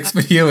 and the next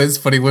video is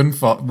Funny Women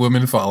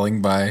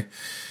Falling by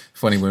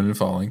Funny Women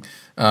Falling.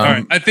 All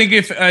right, I think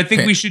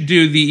we should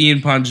do the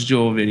Ian Ponch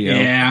Jewel video.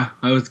 Yeah,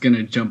 I was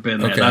gonna jump in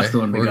there. Okay, That's the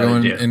one we're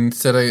going gonna do.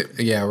 instead of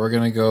we're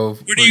gonna go.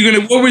 What are you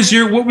gonna?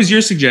 What was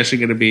your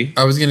suggestion gonna be?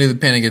 I was gonna do the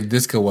Panic at the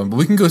Disco one, but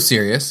we can go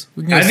serious.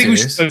 We can go I think we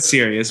serious. should go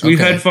serious.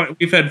 We've Okay. had fun.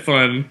 We've had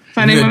fun.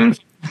 Funny Good. Women.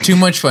 Too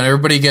much fun.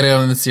 Everybody get it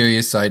on the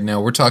serious side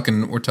now. We're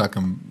talking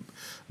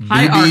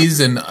High art. boobies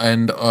and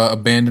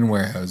abandoned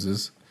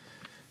warehouses.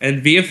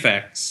 And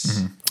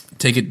VFX.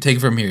 Take it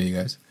from here, you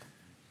guys.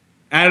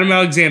 Adam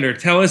Alexander,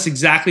 tell us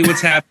exactly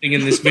what's happening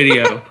in this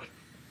video.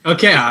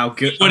 Okay, I'll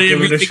give it a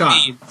everything shot.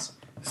 means.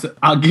 So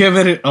I'll give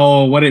it.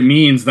 What it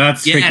means.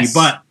 That's tricky. Yes.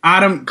 But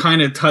Adam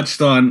kind of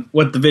touched on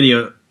what the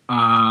video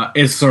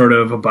is sort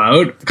of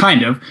about.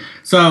 Kind of.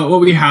 So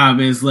what we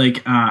have is,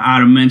 like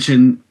Adam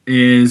mentioned,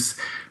 is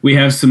we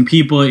have some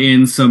people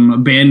in some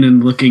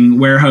abandoned-looking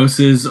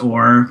warehouses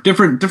or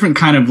different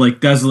kind of like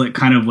desolate,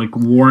 kind of like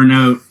worn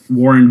out,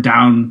 worn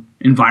down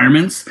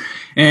environments.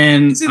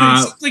 And It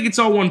seems like it's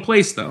all one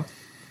place, though.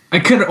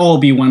 it could all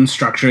be one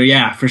structure,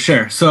 yeah, for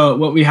sure. So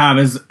what we have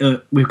is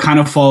we kind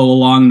of follow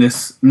along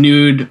this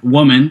nude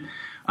woman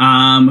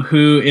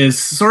who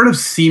is sort of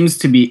seems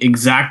to be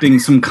exacting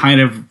some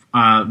kind of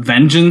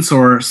vengeance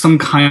or some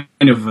kind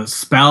of a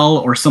spell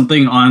or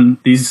something on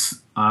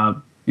these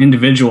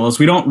individuals.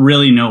 We don't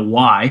really know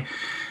why,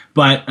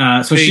 but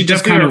so They she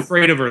just definitely kind are of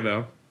afraid of her,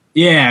 though.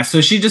 yeah.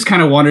 So she just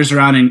kind of wanders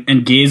around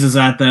and gazes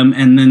at them,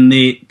 and then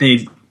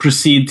they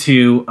proceed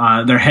to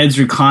their heads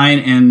recline,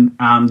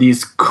 and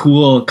these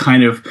cool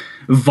kind of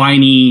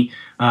viney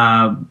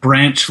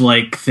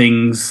branch-like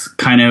things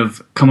kind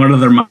of come out of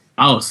their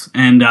mouths,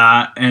 and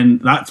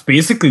that's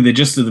basically the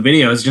gist of the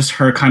video. Is just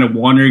her kind of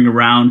wandering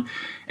around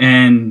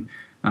and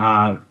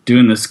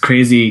doing this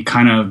crazy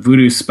kind of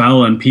voodoo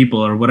spell on people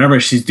or whatever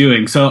she's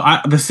doing. So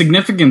the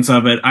significance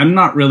of it, I'm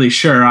not really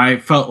sure. I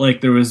felt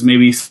like there was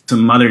maybe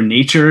some Mother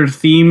Nature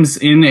themes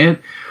in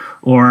it,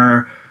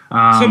 or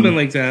Something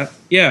like that.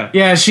 Yeah.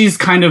 yeah, she's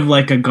kind of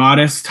like a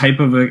goddess type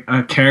of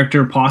a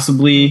character,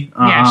 possibly.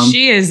 Yeah,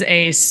 she is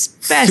a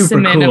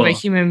specimen cool. of a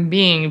human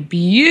being.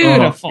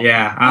 Beautiful. Oh,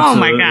 yeah, Oh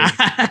my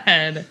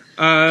absolutely.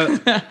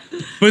 god.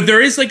 But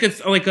there is like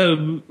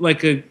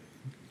a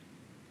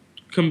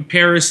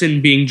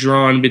comparison being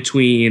drawn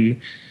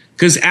between,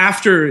 because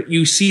after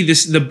you see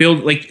the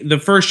build, like the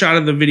first shot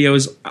of the video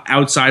is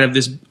outside of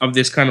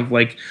this kind of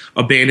like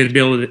abandoned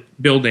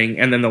building,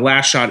 and then the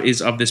last shot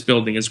is of this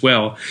building as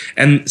well,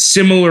 and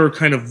similar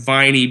kind of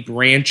viney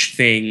branch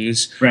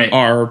things Right.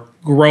 are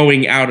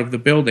growing out of the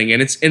building,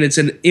 and it's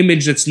an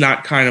image that's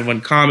not kind of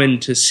uncommon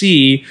to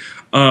see,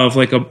 of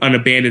like an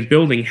abandoned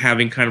building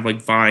having kind of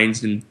like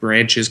vines and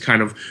branches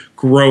kind of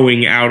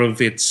growing out of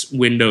its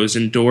windows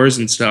and doors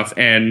and stuff.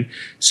 And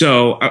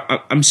so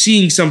I'm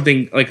seeing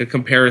something like a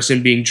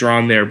comparison being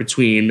drawn there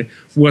between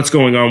what's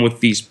going on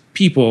with these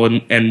people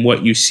and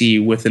what you see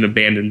with an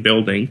abandoned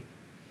building.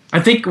 I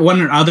think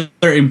one other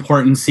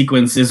important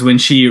sequence is when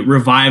she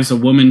revives a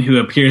woman who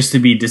appears to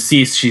be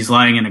deceased. She's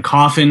lying in a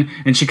coffin,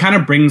 and she kind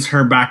of brings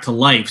her back to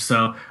life.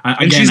 So And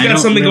again, she's got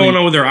something really, going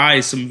on with her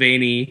eyes, some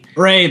veiny.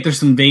 Right, there's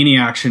some veiny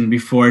action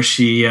before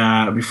she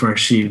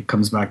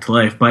comes back to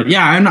life. But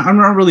yeah, I'm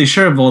not really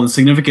sure of all the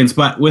significance.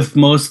 But with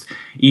most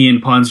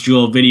Ian Pons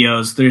Jewel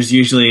videos, there's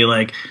usually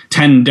like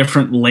 10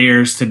 different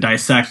layers to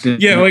dissect.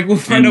 Yeah, like we'll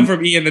find out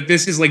from Ian that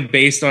this is like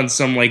based on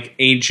some like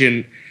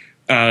ancient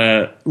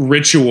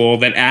ritual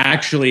that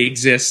actually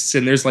exists,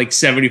 and there's like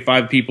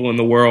 75 people in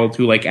the world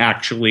who like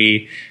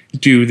actually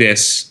do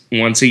this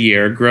once a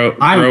year.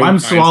 I'm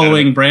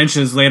swallowing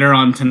branches later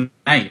on tonight.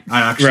 I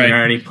actually Right.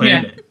 already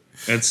planned Yeah. it.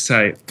 That's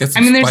tight. Get I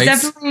some mean, there's spice.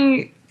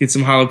 definitely Get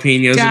some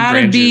jalapenos and gotta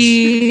branches.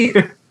 be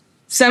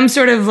some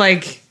sort of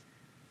like,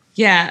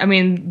 yeah, I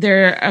mean,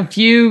 there are a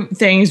few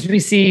things we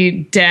see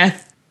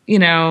death,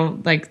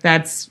 like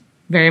that's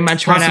very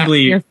much right out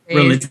in your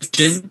Possibly face.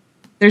 religion.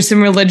 There's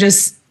some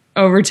religious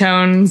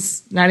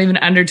overtones, not even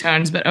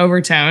undertones, but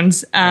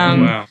overtones.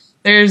 Wow.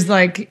 There's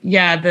like,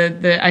 yeah,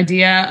 the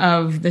idea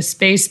of the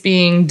space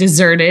being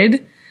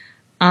deserted.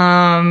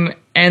 And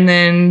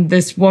then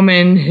this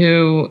woman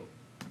who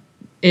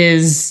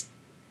is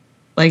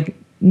like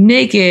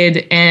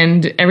naked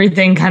and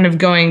everything kind of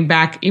going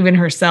back, even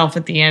herself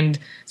at the end,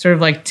 sort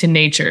of like to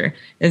nature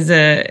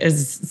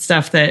is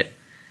stuff that,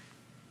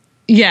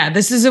 yeah,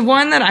 this is a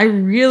one that I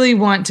really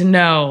want to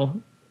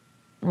know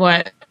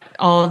what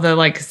all of the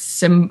like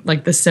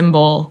the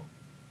symbol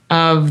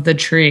of the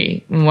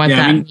tree and what that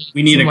Yeah, means.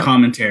 we need and a what-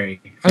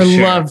 commentary. for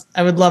sure.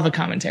 I would love a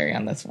commentary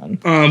on this one.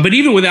 But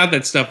even without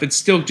that stuff, it's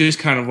still just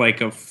kind of like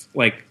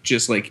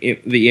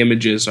the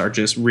images are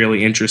just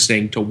really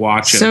interesting to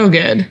watch So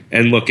good.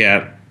 and look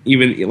at.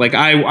 Even like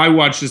I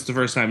watched this the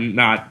first time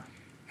not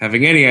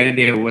having any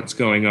idea what's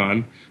going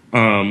on,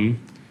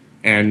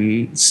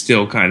 and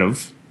still kind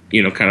of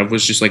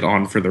was just like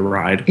on for the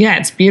ride. Yeah,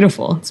 it's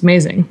beautiful. It's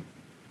amazing.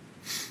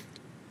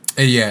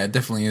 Yeah, it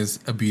definitely is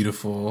a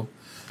beautiful,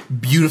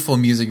 beautiful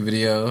music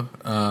video.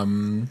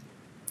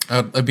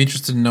 I'd be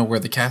interested to know where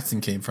the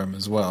casting came from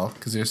as well,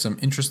 because there's some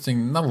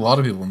interesting, not a lot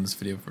of people in this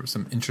video, but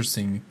some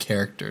interesting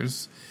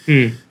characters,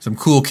 some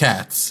cool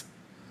cats.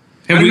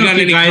 Have I we don't know got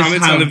if you any guys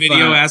comments on the have,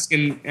 video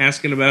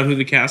asking about who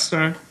the cast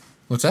are?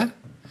 What's that?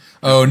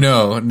 Oh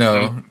no.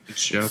 Good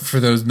show. For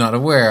those not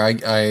aware,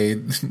 I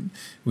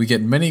we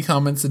get many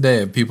comments a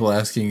day of people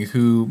asking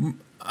who.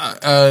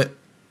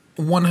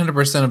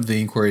 100% of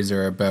the inquiries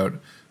are about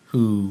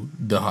who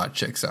the hot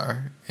chicks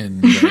are in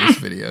various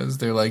videos.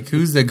 They're like,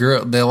 "Who's the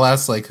girl?" They'll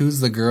ask like,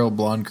 "Who's the girl?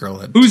 Blonde girl?"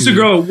 Who's the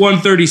girl at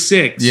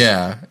 136?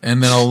 Yeah,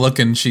 and then I'll look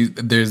and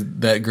there's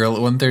that girl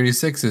at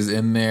 136 is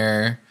in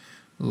there.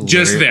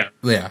 Just there.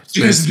 Yeah,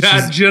 Just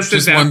that- just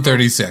at that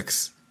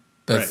 136.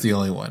 That's Right. the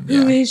only one. Who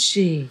Yeah. is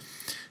she?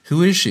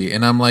 Who is she?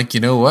 And I'm like, you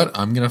know what?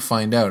 I'm gonna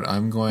find out.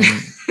 I'm going.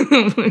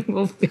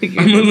 We'll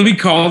figure. Let me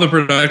call the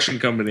production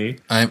company.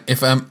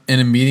 If I'm in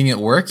a meeting at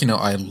work,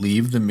 I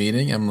leave the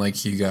meeting. I'm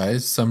like, you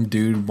guys, some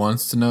dude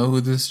wants to know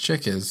who this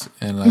chick is,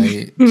 and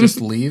I just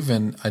leave,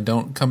 and I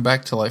don't come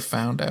back till I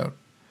found out.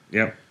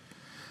 Yep.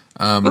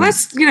 Well,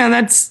 that's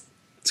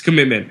It's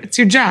commitment. it's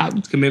your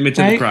job. Commitment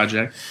to the Right?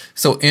 project.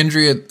 So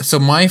Andrea,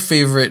 my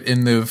favorite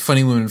in the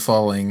Funny Women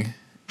Falling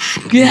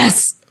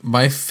Yes.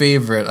 My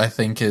favorite, I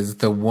think, is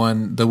the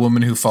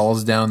woman who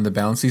falls down the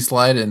bouncy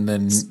slide and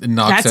then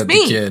knocks That's out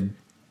me. the kid.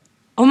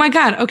 Oh my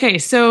God. Okay.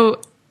 So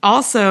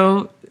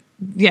also,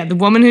 yeah, the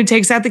woman who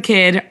takes out the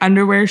kid,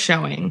 underwear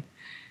showing.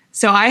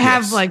 So I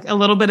have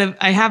Yes.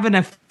 I have an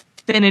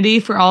affinity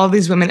for all of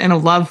these women and a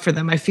love for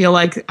them. I feel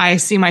like I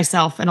see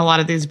myself in a lot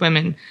of these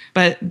women.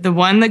 But the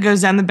one that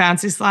goes down the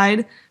bouncy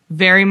slide,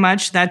 very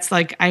much, that's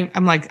like,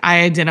 I'm like,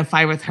 I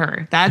identify with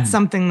her. That's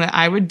something that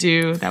I would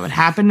do. That would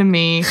happen to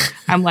me.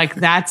 I'm like,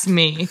 that's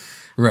me.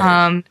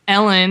 Right.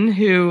 Ellen,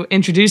 who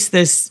introduced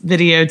this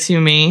video to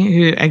me,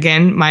 who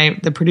again,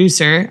 the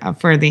producer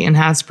for the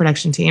in-house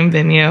production team,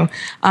 Vimeo,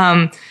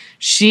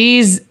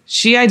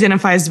 she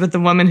identifies with the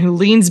woman who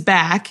leans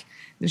back.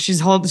 She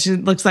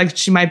looks like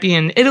she might be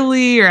in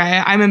Italy, or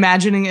I'm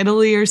imagining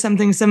Italy or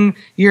something, some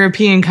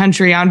European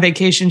country on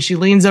vacation. She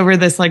leans over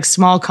this like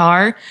small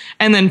car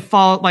and then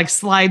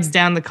slides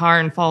down the car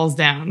and falls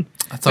down.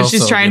 That's But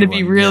she's also a trying to good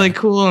be one, really yeah.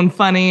 cool and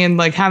funny and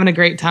like having a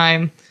great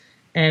time.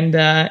 And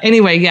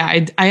anyway, yeah,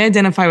 I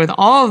identify with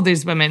all of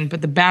these women,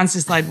 but the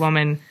bouncy slide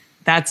woman,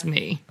 that's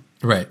me.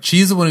 Right.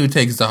 She's the one who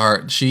takes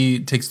she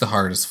takes the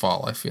hardest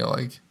fall, I feel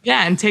like.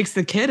 Yeah, and takes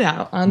the kid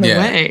out on the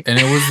way. And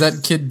it was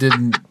that kid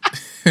didn't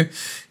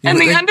And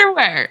the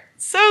underwear.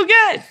 So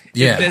good.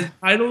 Yeah. The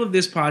title of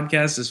this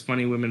podcast is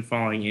Funny Women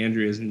Falling.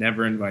 Andrea is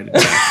never invited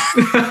back.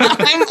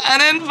 I'm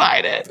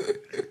uninvited.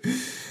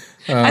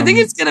 I think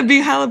it's going to be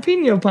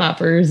jalapeno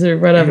poppers or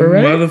whatever,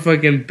 right?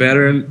 Motherfucking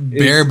better.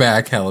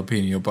 Bareback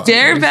jalapeno poppers.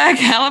 Bareback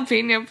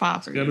jalapeno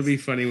poppers. It's gonna be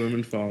Funny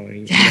Women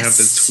Falling. Yes. I have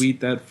to tweet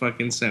that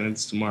fucking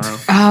sentence tomorrow.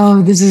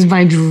 Oh, this is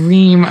my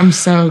dream. I'm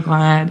so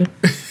glad.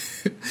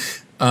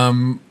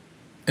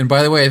 And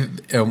by the way,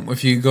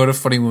 if you go to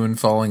Funny Women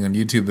Falling on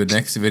YouTube, the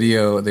next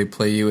video they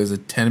play you is a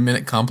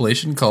 10-minute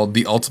compilation called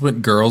The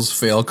Ultimate Girls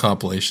Fail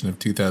Compilation of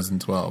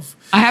 2012.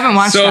 I haven't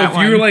watched So that if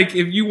one. you're like,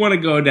 if you want to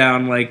go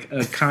down like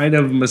a kind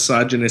of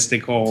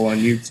misogynistic hole on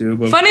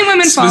YouTube, of Funny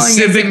Women Falling isn't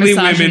specifically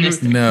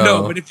misogynistic.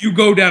 No. but if you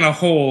go down a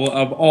hole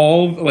of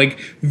all like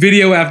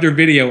video after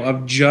video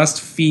of just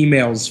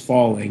females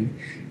falling,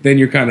 then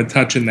you're kind of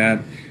touching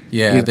that.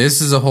 Yeah, this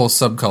is a whole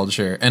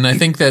subculture, and I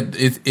think that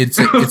it's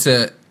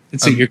a And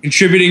so you're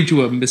contributing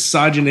to a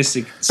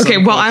misogynistic. Okay,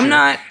 well, I'm subculture.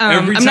 not.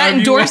 Every I'm not time you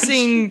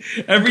endorsing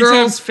watch- every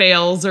girls time-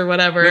 fails or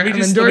whatever. Let me I'm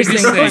just endorsing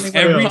say,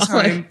 Funny Women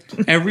Falling.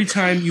 every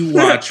time you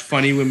watch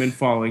Funny Women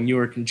Falling, you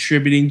are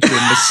contributing to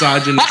a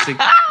misogynistic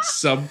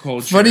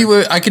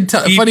subculture. I can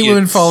tell. Deviants. Funny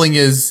Women Falling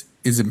is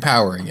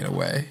empowering in a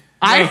way.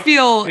 I No,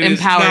 feel it is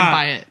empowered not.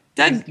 by it.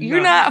 Doug, It is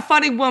you're not. not a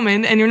funny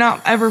woman, and you're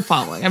not ever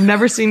falling. I've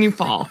never seen you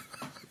fall,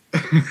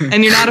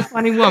 and you're not a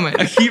funny woman.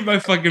 I keep my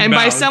fucking And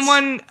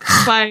balance.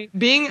 by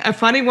being a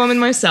funny woman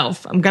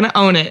myself, I'm gonna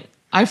own it.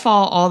 I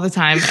fall all the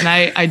time, and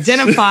I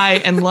identify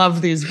and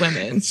love these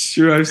women. It's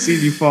true. I've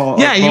seen you fall.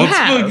 Yeah, on you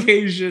multiple have.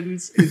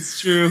 occasions. It's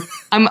true.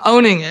 I'm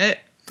owning it.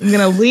 I'm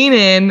gonna lean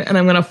in, and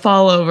I'm gonna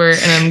fall over,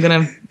 and I'm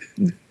gonna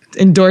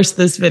endorse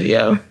this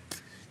video,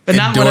 but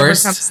not whatever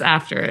Endorsed? comes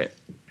after it.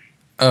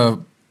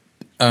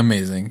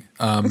 Amazing.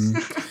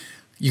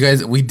 You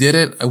guys, we did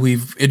it.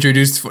 We've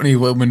introduced Funny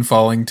Women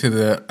Falling to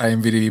the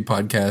IMVD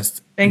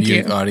podcast Thank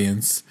viewing you.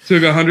 audience.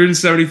 Took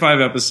 175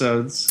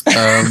 episodes.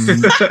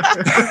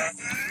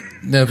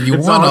 Now, if you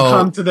It's want, all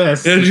come to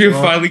this. Andrew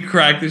Well, finally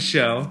cracked the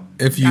shell.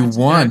 if you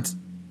want,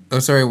 oh,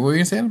 sorry, what were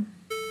you saying?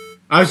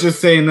 I was just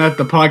saying that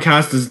the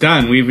podcast is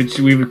done. We've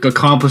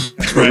accomplished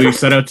what we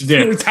set out to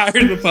We're do. tired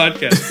of the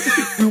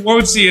podcast. We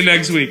won't see you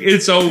next week.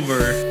 It's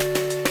over.